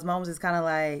in those moments, it's kind of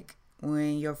like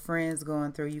when your friend's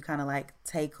going through, you kind of like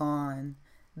take on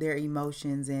their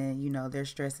emotions and, you know, their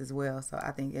stress as well. So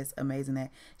I think it's amazing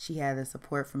that she had the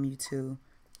support from you too,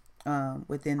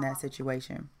 within that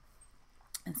situation.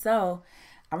 And so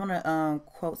I want to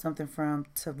quote something from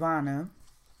Tavana.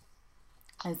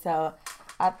 And so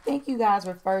I think you guys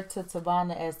refer to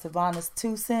Tavana as Tavana's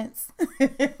 2 cents.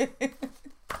 Yep.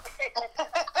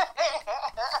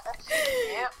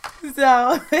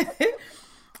 So,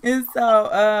 and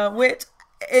so, which,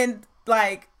 and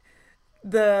like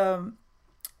the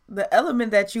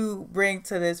element that you bring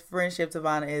to this friendship,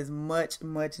 Tavana, is much,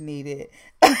 much needed.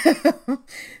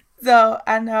 So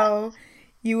I know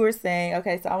you were saying,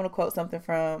 okay, so I want to quote something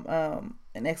from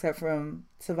an excerpt from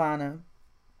Tavana.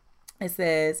 It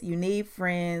says, you need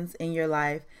friends in your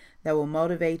life that will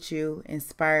motivate you,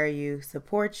 inspire you,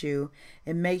 support you,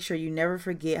 and make sure you never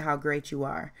forget how great you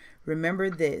are. Remember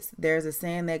this. There's a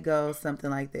saying that goes something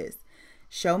like this.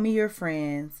 Show me your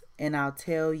friends and I'll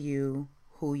tell you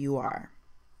who you are.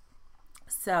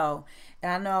 So,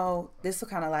 and I know this will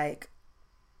kind of like,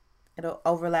 it'll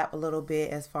overlap a little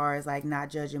bit as far as like not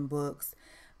judging books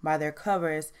by their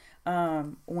covers.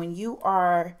 When you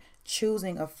are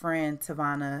choosing a friend,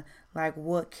 Tavana, like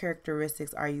what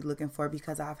characteristics are you looking for?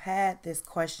 Because I've had this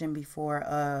question before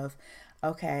of,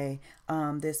 okay,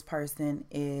 this person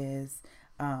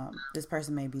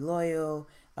may be loyal,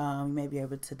 you may be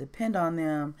able to depend on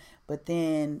them, but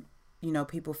then, you know,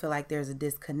 people feel like there's a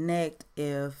disconnect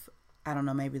if, I don't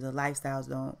know, maybe the lifestyles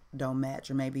don't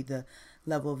match, or maybe the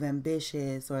level of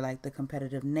ambitious or like the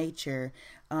competitive nature.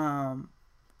 How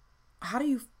do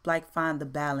you like find the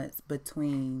balance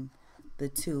between the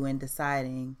two and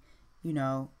deciding, you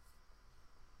know,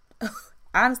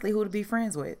 honestly, who to be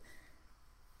friends with?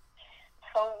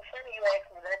 So funny you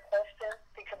asked me that question,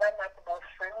 because I'm not the most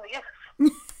friendliest.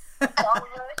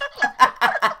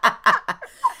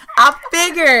 I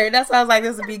figured. That's why I was like,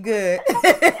 this would be good.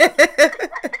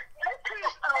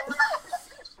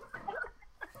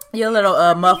 You're a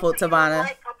little muffled, Tavana.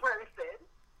 Like a person.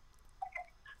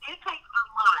 It takes a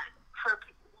lot for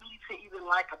me to even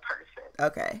like a person.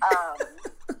 Okay.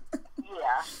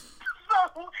 Yeah. So,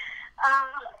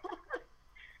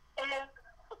 and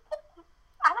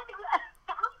I'm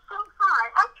so sorry.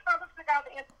 I'm trying to figure out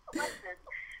the answer to the question,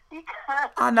 because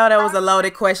I know that was a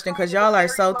loaded question because y'all are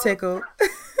so tickled.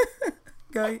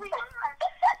 Go ahead.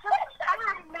 I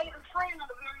haven't made a friend in a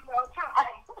very long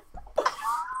time.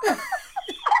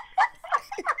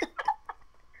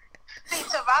 See,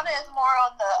 Tavana is more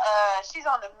on the she's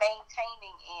on the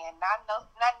maintaining end, not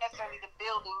necessarily the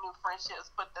building new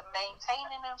friendships, but the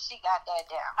maintaining them. She got that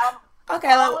down.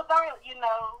 Okay, all about, you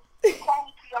know,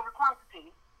 quality over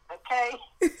quantity. Okay,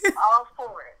 all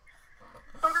for it.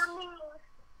 But I mean,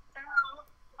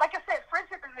 like I said,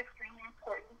 friendship is extremely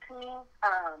important to me.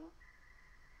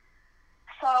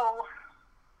 So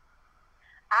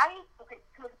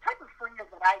to the type of friends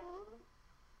that I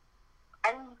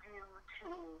need you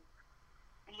to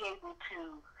be able to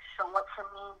show up for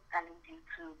me. I need you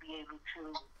to be able to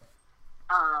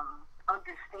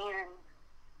understand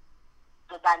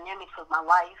the dynamics of my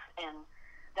life, and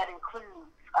that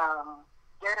includes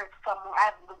there's someone,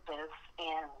 I have lupus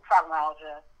and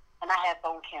fibromyalgia, and I have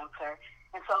bone cancer,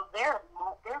 and so there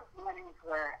are mornings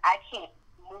where I can't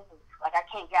move. Like, I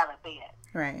can't get out of bed.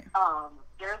 Right.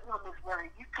 There's moments where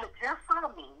you could just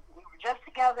saw me. We were just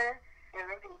together, and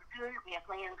everything was good. We had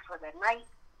plans for the night,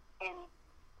 and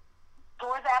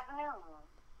towards the afternoon,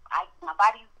 my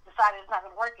body decided it's not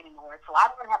going to work anymore, so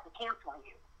I'm going to have to cancel on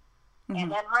you. Mm-hmm.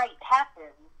 And that might happen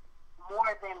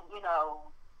more than,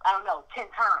 10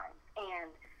 times.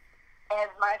 And as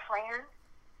my friend,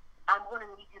 I'm going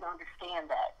to need you to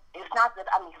understand that. It's not that,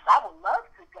 because I would love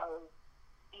to go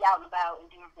be out and about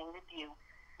and do everything with you,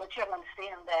 but you have to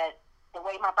understand that the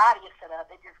way my body is set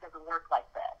up, it just doesn't work like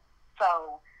that.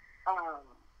 So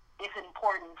it's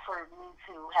important for me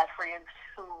to have friends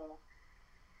who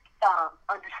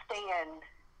understand.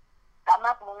 I'm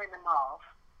not blowing them off.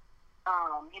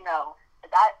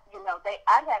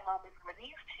 I've had moments where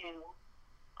these two,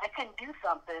 I couldn't do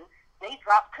something. They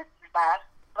dropped cookies by.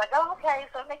 Like, oh, okay,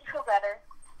 so it makes you feel better.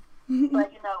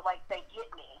 But, they get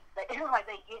me. They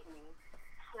get me.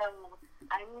 So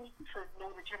I need to know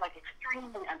that you're,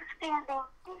 extremely understanding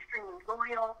and extremely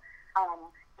loyal.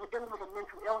 With dealing with a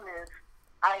mental illness,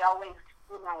 I always,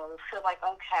 feel like,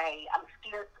 okay, I'm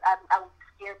scared. I'm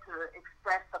scared to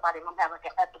express somebody when I'm having,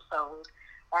 an episode,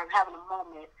 or I'm having a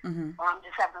moment, or I'm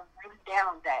just having a really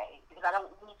down day, because I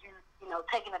don't need you,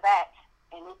 taking it back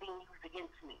and it being used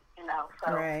against me,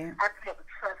 So right. I have to be able to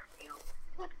trust you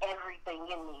with everything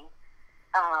in me.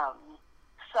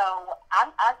 So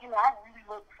I really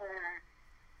look for,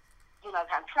 can I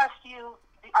trust you?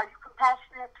 Are you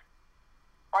compassionate?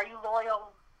 Are you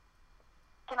loyal?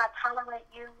 Can I tolerate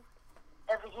you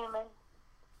as a human?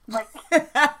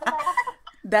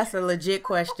 That's a legit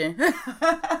question. Yes,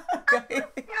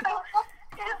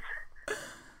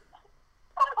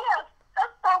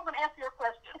 that's how I'm going to answer your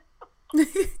question.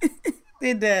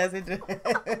 It does.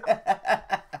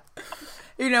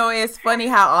 It's funny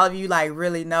how all of you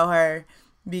really know her,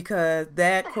 because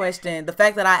that question, the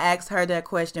fact that I asked her that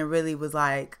question really was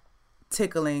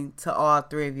tickling to all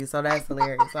three of you. So that's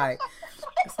hilarious.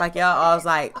 It's y'all all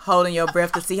was holding your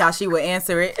breath to see how she would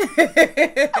answer it.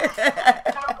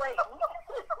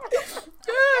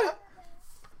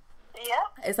 Yeah.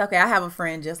 It's okay. I have a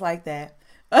friend just like that.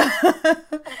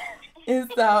 And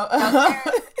so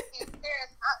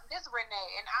this is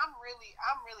Renee, and I'm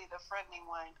really the friendly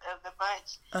one of the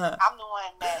bunch. I'm the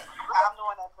one that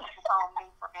brings home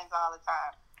new friends all the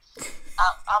time.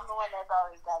 I'm the one that's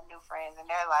always got new friends, and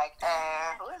they're like,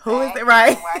 who is it?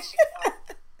 Right? Why is she going?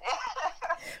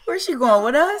 Where's she going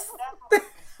with us?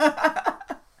 That's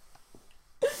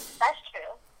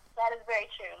true. That is very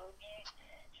true.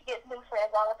 She gets new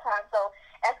friends all the time. So,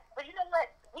 but you know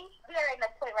what? We are in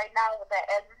that point right now with that.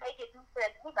 As we get new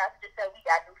friends, we must just say we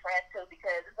got new friends too,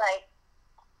 because it's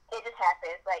it just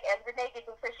happens. As Renee gets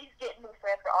new friends, she's getting new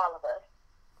friends for all of us.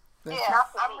 Yeah,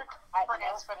 I'm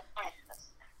friends for the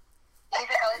friends. Even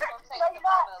though it's going to take them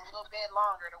a little bit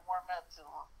longer to warm up to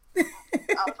them.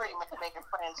 I'm pretty much making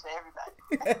friends for everybody.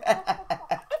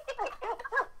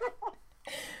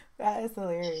 That is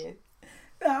hilarious.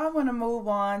 So I want to move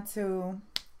on to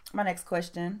my next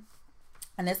question.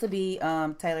 And this will be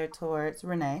tailored towards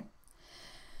Renee.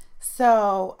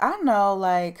 So I know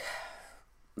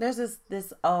there's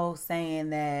this old saying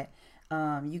that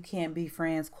you can't be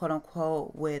friends, quote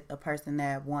unquote, with a person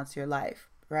that wants your life,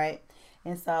 right?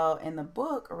 And so in the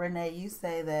book, Renee, you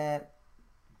say that,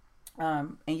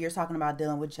 and you're talking about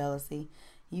dealing with jealousy.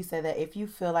 You say that if you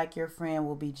feel like your friend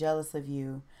will be jealous of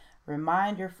you,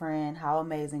 remind your friend how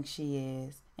amazing she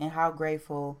is and how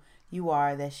grateful you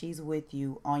are that she's with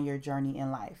you on your journey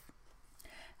in life.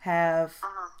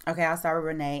 Okay, I'll start with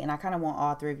Renee, and I kind of want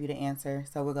all three of you to answer.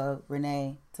 So we'll go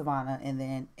Renee, Tavana, and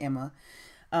then Emma.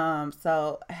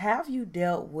 So have you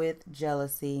dealt with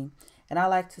jealousy? And I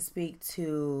like to speak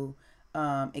to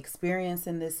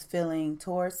experiencing this feeling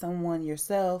towards someone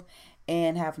yourself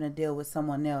and having to deal with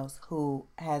someone else who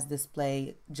has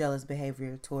displayed jealous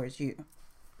behavior towards you.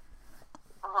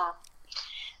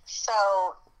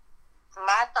 So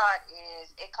my thought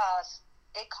is it costs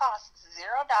 $0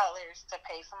 to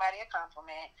pay somebody a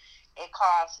compliment. It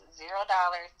costs $0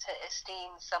 to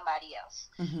esteem somebody else.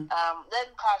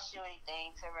 Doesn't cost you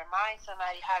anything to remind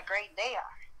somebody how great they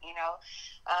are.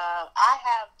 I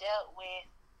have dealt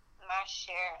with my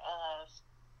share of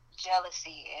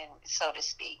jealousy, and so to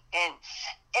speak. And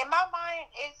in my mind,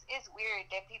 it's weird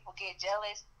that people get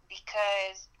jealous,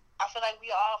 because I feel like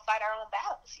we all fight our own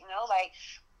battles. I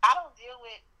don't deal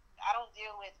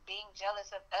with being jealous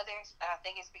of others. I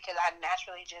think it's because I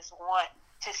naturally just want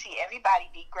to see everybody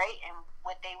be great in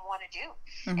what they want to do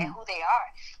and who they are.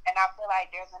 And I feel like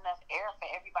there's enough air for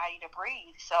everybody to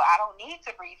breathe. So I don't need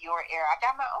to breathe your air. I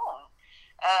got my own.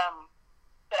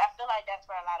 But I feel like that's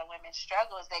where a lot of women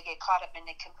struggle, is they get caught up in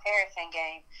the comparison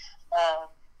game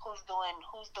of who's doing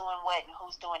what and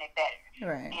who's doing it better.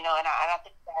 Right. You know, and I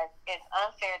think that it's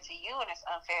unfair to you and it's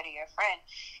unfair to your friend.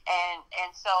 And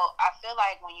so I feel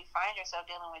like when you find yourself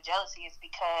dealing with jealousy, it's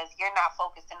because you're not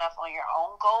focused enough on your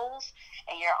own goals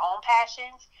and your own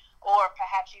passions, or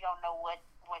perhaps you don't know what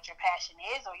your passion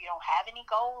is, or you don't have any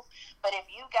goals. But if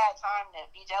you got time to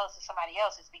be jealous of somebody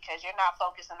else, it's because you're not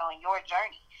focusing on your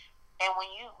journey. And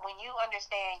when you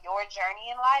understand your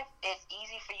journey in life, it's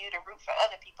easy for you to root for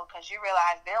other people because you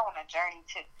realize they're on a journey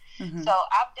too. Mm-hmm. So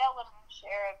I've dealt with my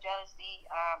share of jealousy.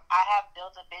 I have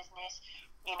built a business,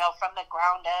 you know, from the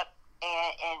ground up,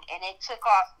 and it took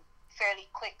off fairly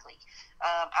quickly.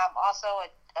 I'm also a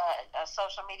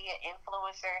social media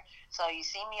influencer, so you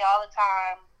see me all the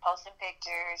time posting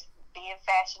pictures, being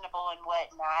fashionable and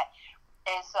whatnot.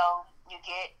 And so you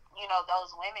get, you know, those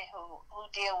women who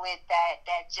deal with that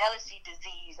jealousy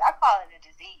disease. I call it a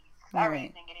disease. I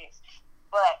really think it is.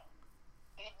 But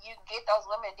you get those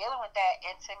women dealing with that,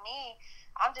 and to me,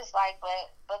 I'm just like,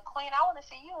 but Queen, I want to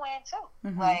see you win too.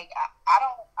 Mm-hmm. Like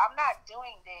I'm not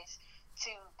doing this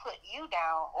to put you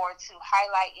down or to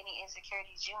highlight any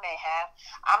insecurities you may have.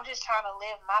 I'm just trying to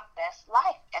live my best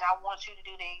life, and I want you to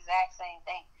do the exact same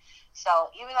thing.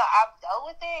 So even though I've dealt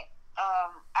with it,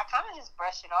 I kind of just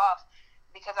brush it off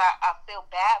because I feel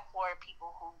bad for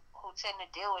people who tend to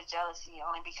deal with jealousy,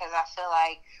 only because I feel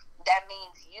like that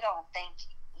means you don't think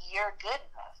you're good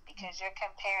enough because you're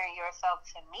comparing yourself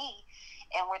to me,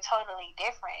 and we're totally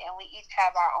different, and we each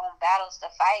have our own battles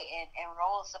to fight and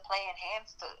roles to play and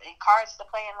cards to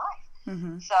play in life.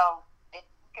 Mm-hmm. So if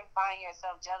you can find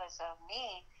yourself jealous of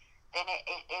me, then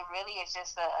it really is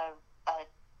just a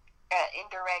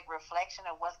indirect reflection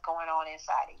of what's going on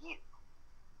inside of you.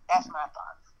 That's my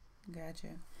thoughts.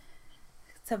 Gotcha.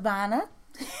 Savannah?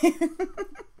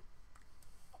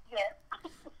 Yeah.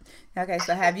 Okay,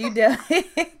 so have you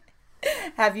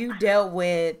dealt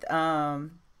with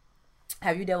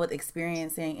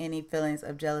experiencing any feelings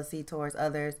of jealousy towards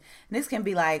others? And this can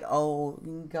be like,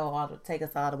 you can take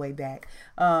us all the way back.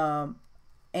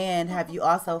 And have you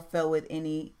also dealt with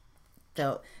any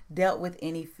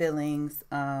feelings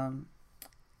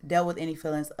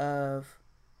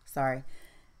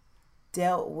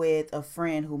dealt with a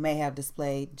friend who may have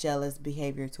displayed jealous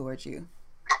behavior towards you?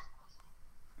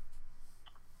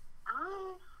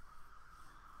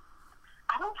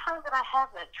 I don't find that I have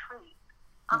that trait.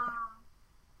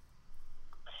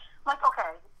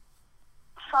 Okay.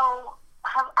 So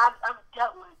I've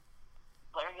dealt with,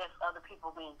 I guess, other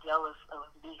people being jealous of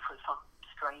me for some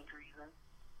strange reason.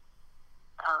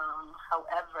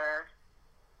 However,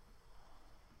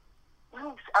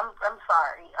 I'm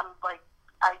sorry.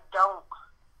 I don't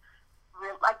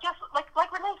really, I guess, like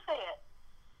Renee said,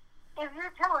 if you're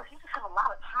jealous, you just have a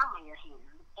lot of time on your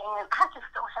hands. And I just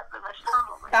don't have that much time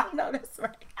on my hands. I know, that's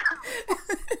right. I'm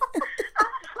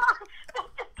sorry. It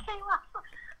just came out.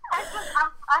 I don't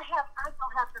have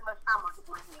that much time on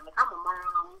my hands. Like, I'm a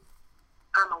mom.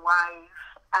 I'm a wife.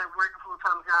 I work a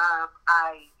full-time job.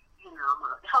 I'm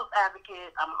a health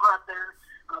advocate. I'm an author.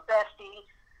 I'm a bestie.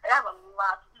 I have a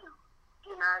lot to do.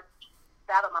 I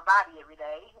battle my body every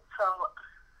day. So,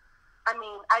 I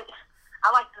mean, I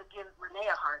like to give Renee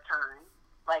a hard time.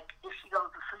 Like, if she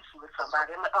goes to sushi with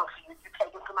somebody, I'm like, oh, so you're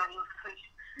taking somebody else to sushi?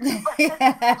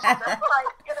 That's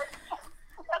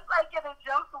like in a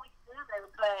jokingly student,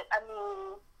 but I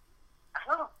mean, I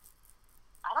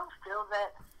don't feel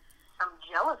that I'm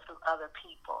jealous of other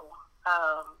people.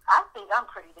 I think I'm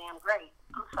pretty damn great.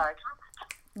 I'm sorry.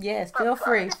 Yes, feel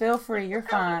free. You're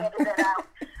fine. I'm pretty damn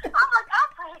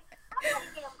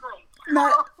great.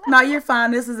 No, you're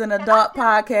fine. This is an adult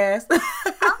podcast. I'm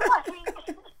like,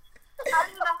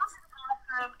 I'm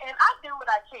awesome, and I do what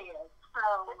I can. So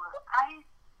I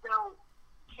don't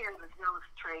carry the jealous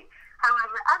trait.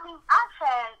 However, I mean, I've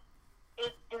had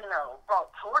it,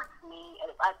 brought towards me, and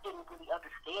if I didn't really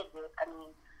understand it, I mean,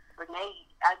 Renee,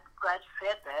 I'm glad you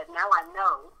said that. Now I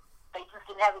know. They just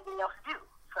didn't have anything else to do.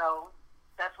 So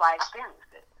that's why I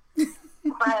experienced it.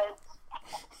 But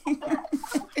I'm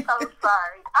so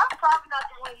sorry. I'm probably not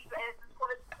the one you asked this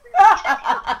question.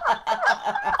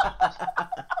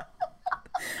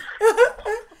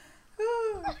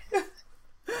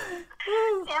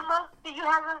 Emma, do you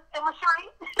have Emma Sheree?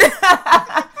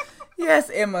 Yes,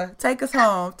 Emma. Take us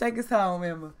home,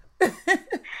 Emma.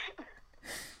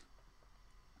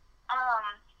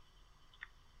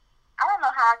 I don't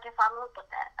know how I can follow up with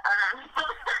that.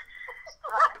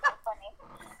 That's funny.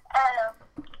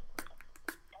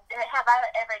 Have I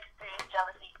ever experienced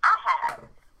jealousy? I have.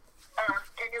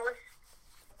 And it was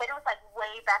like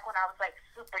way back when I was like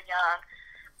super young.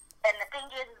 And the thing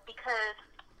is because,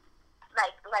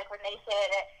 like Renee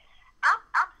said,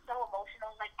 I'm so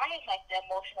emotional. Like, I am like the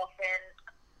emotional friend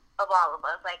of all of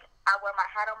us. Like, I wear my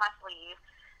heart on my sleeve.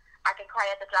 I can cry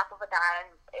at the drop of a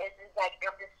dime. It's just like,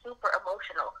 I'm just super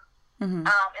emotional. Mm-hmm.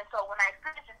 And so when I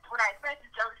experienced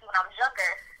jealousy when I was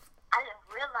younger, I didn't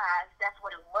realize that's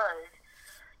what it was.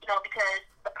 You know, because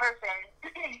the person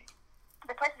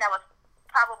that was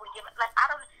probably giving, like, I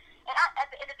don't, and at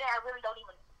the end of the day, I really don't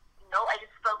even know. I just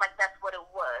felt like that's what it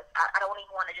was. I don't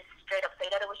even want to just straight up say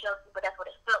that it was jealousy, but that's what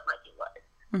it felt like it was.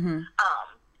 Mm-hmm.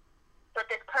 But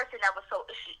this person that was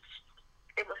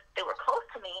they were close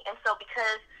to me, and so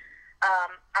because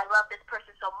I love this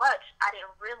person so much, I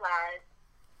didn't realize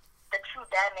the true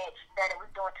damage that it was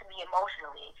doing to me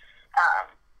emotionally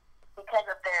because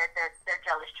of their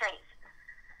jealous traits.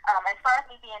 As far as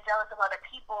me being jealous of other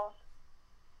people,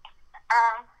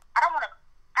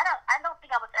 I don't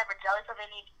think I was ever jealous of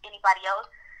anybody else.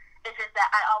 It's just that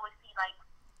I always see like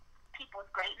people's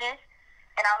greatness,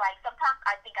 and I'm like, sometimes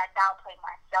I think I downplay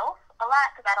myself a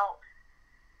lot because I don't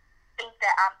think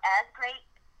that I'm as great.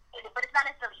 But it's not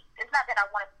that I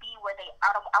want to be where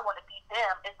I want to be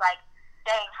them. It's like,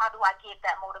 dang, how do I get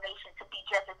that motivation to be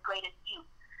just as great as you?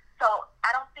 So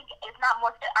I don't feel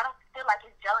like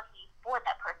it's jealousy for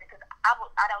that person because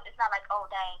it's not like, oh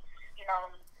dang, you know,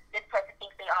 this person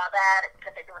thinks they are that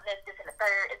because they're doing this, and the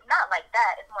third. It's not like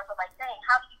that. It's more so like, dang,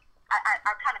 how do you?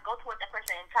 I kind of go towards that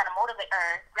person and try to motivate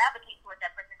or gravitate towards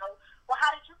that person. And go, well,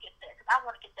 how did you get there? Because I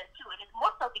want to get there too. And it's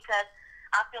more so because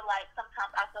I feel like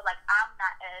sometimes I'm not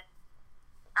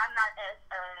as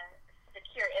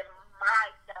secure in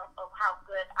myself of how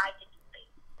good I can do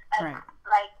things. Right.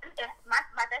 Like, if my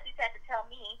bestie had to tell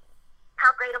me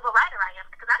how great of a writer I am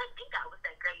because I didn't think I was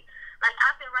that great. Like,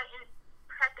 I've been writing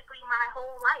practically my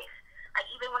whole life. Like,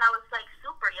 even when I was like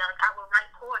super young, I would write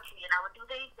poetry and I would do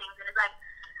these things, and it's like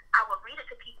I would read it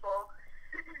to people,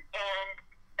 and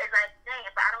it's like, dang,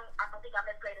 but I don't think I'm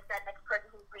as great as that next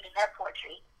person who's reading their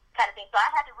poetry, kind of thing. So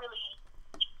I had to really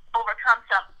overcome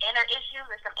some inner issues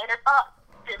and some inner thoughts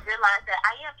to realize that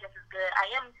I am just as good.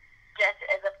 I am just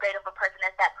as great of a person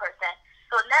as that person.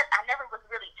 So I never was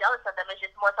really jealous of them. It's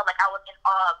just more so like I was in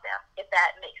awe of them, if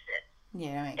that makes sense.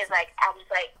 Yeah, that makes sense. Like, I was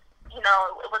like, you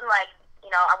know, it wasn't like, you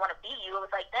know, I want to be you. It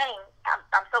was like, dang,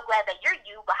 I'm so glad that you're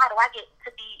you, but how do I get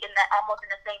to be almost in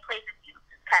the same place as you,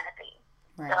 kind of thing.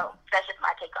 Right. So that's just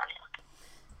my take on it.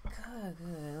 Good.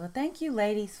 Well, thank you,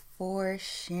 ladies, for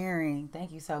sharing.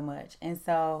 Thank you so much. And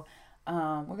so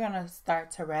we're going to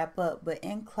start to wrap up, but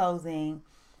in closing,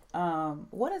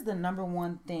 what is the number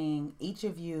one thing each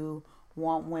of you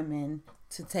want women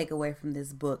to take away from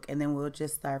this book? And then we'll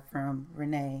just start from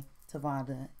Renee to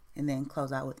Vonda and then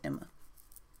close out with Emma.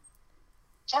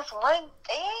 Just one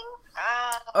thing?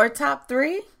 Or top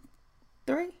three?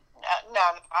 Three? No,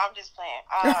 I'm just playing.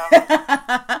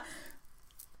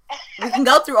 We can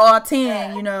go through all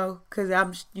 10, you know, because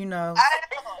I'm, you know,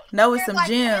 it's some like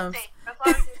gems. As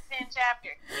long as it's 10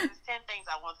 chapters, there's 10 things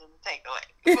I want them to take away.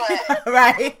 But,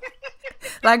 right.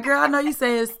 Like, girl, I know you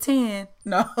say it's 10.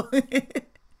 No. No,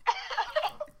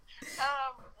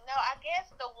 I guess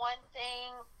the one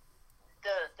thing,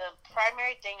 the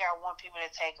primary thing I want people to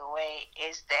take away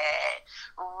is that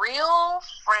real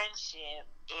friendship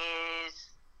is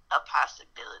a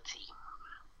possibility.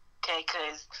 Okay,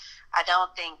 because I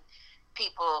don't think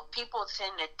people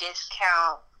tend to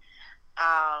discount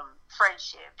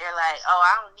friendship. They're like, oh,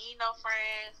 I don't need no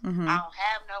friends. Mm-hmm. I don't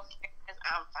have no friends.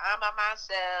 I'm fine by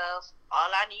myself. All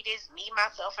I need is me,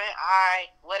 myself, and I,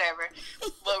 whatever.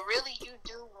 But really, you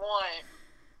do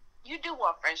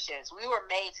want friendships. We were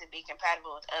made to be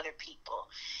compatible with other people.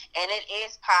 And it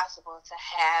is possible to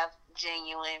have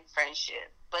genuine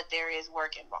friendship, but there is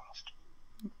work involved.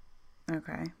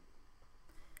 Okay.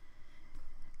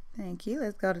 Thank you.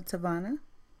 Let's go to Tavana.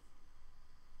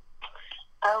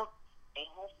 Okay,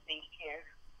 let's see here.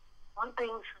 One thing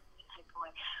for me to take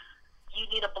away. You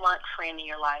need a blunt friend in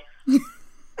your life.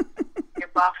 Your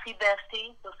bossy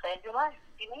bestie will save your life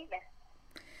if you need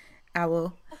it. I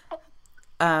will.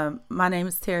 My name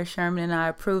is Tara Sherman, and I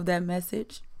approve that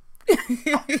message.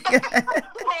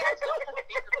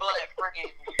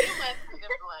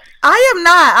 I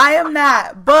am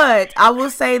not. But I will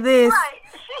say this.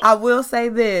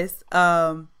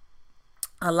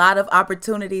 A lot of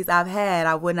opportunities I've had,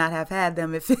 I would not have had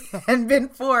them if it hadn't been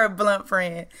for a blunt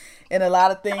friend. And a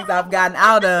lot of things I've gotten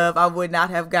out of, I would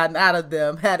not have gotten out of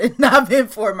them had it not been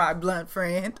for my blunt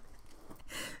friend.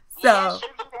 So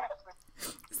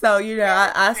you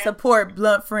know, I support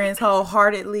blunt friends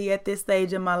wholeheartedly at this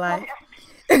stage in my life.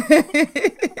 Blunt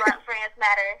friends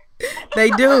matter.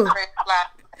 They do.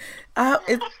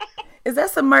 Is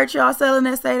that some merch y'all selling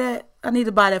that say that? I need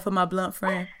to buy that for my blunt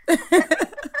friend.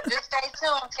 Just stay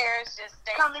tuned, Terrence. Just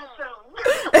stay Coming tuned.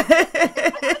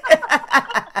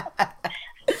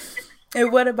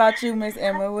 And what about you, Miss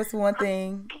Emma? What's one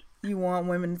thing you want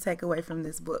women to take away from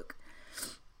this book?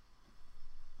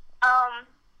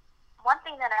 One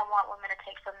thing that I want women to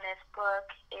take from this book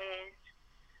is,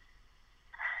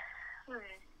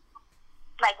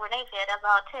 like Renee said, that's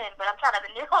all 10, but I'm trying to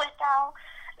narrow it down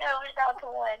to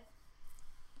one.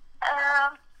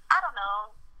 I don't know,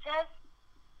 just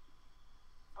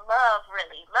love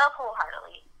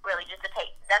wholeheartedly, really, just to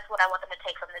take, that's what I want them to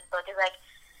take from this book, is like,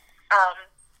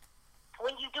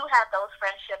 when you do have those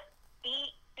friendships,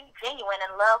 be genuine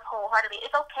and love wholeheartedly.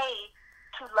 It's okay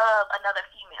to love another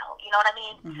female, you know what I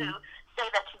mean? To say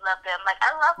that you love them. Like,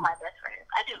 I love my best friends,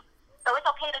 I do. So it's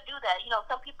okay to do that. You know,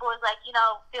 some people is like,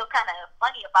 feel kind of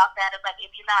funny about that. It's like,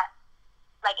 if you're not,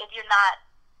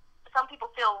 some people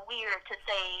feel weird to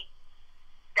say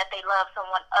that they love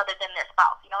someone other than their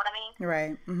spouse, you know what I mean?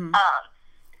 Right. Mm-hmm.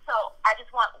 So I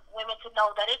just want women to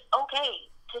know that it's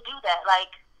okay to do that.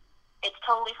 Like, it's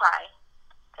totally fine.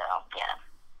 So, yeah.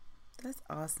 That's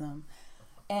awesome.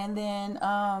 And then,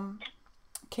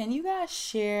 can you guys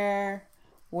share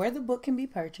where the book can be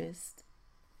purchased,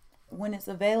 when it's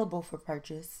available for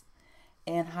purchase,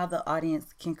 and how the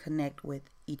audience can connect with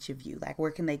each of you? Like,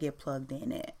 where can they get plugged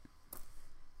in at?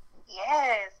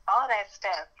 Yes, all that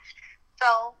stuff.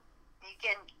 So you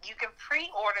can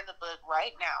pre-order the book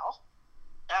right now.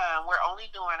 We're only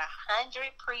doing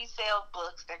 100 pre-sale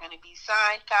books. They're going to be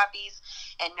signed copies,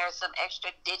 and there's some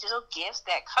extra digital gifts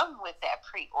that come with that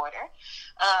pre-order.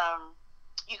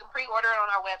 You can pre-order it on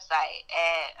our website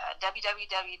at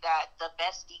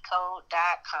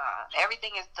www.thebestiecode.com.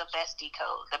 Everything is the Bestie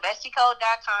Code.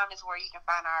 Thebestiecode.com is where you can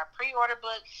find our pre-order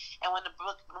book, and when the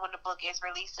book is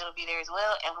released, it'll be there as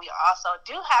well. And we also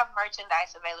do have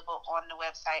merchandise available on the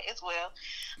website as well.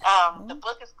 The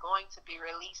book is going to be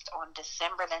released on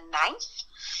December the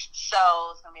 9th,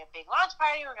 so it's going to be a big launch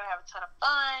party. We're going to have a ton of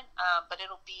fun, but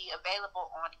it'll be available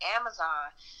on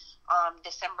Amazon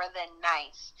December the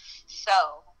 9th.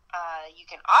 So you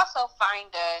can also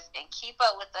find us and keep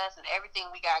up with us and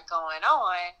everything we got going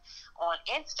on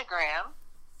Instagram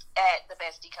at the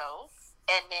Bestie Code.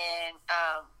 And then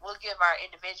we'll give our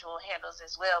individual handles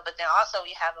as well. But then also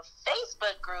we have a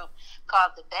Facebook group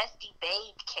called the Bestie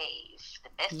Babe Cave.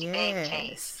 The Bestie Babe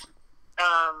Cave.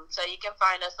 So you can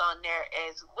find us on there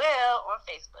as well on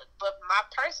Facebook. But my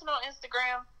personal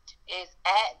Instagram is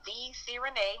at the C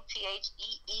Renee,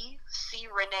 TheeC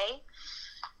Renee.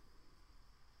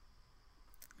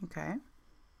 Okay.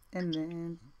 And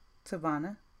then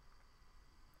Tavana.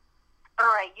 All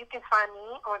right, you can find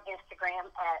me on Instagram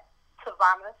at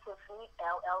Tavana Sissy,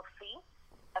 LLC.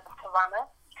 That's Tavana,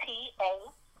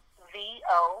 TavannahSympHony,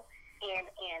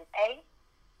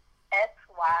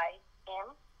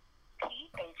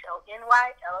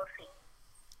 LLC.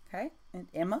 Okay. And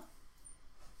Emma.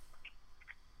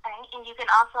 Right, and you can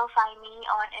also find me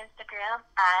on Instagram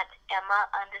at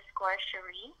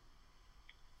Emma_Cherie.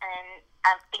 And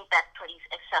I think that's pretty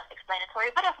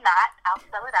self-explanatory, but if not, I'll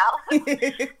spell it out.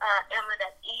 Emma,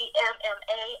 that's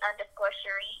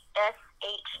EMMA_Cherie,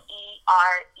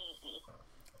 SHEREE.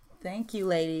 Thank you,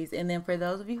 ladies. And then for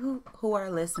those of you who are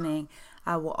listening,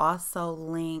 I will also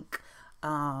link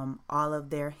all of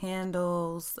their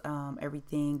handles,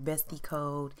 everything, Bestie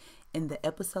Code, in the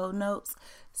episode notes.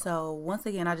 So once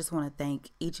again, I just want to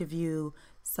thank each of you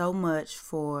so much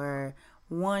for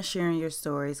sharing your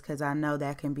stories, because I know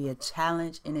that can be a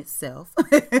challenge in itself.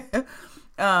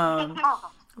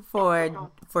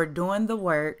 For doing the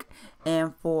work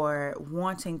and for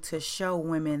wanting to show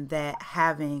women that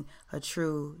having a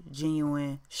true,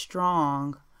 genuine,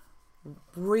 strong,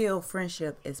 real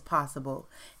friendship is possible.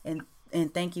 And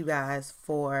thank you guys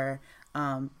for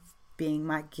being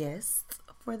my guests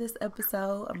for this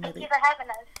episode. Thank you for having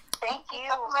us. Thank you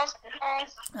so much.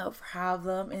 No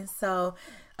problem. And so,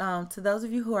 to those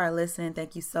of you who are listening,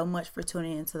 thank you so much for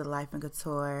tuning into the Life and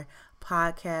Couture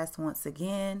podcast once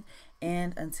again.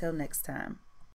 And until next time.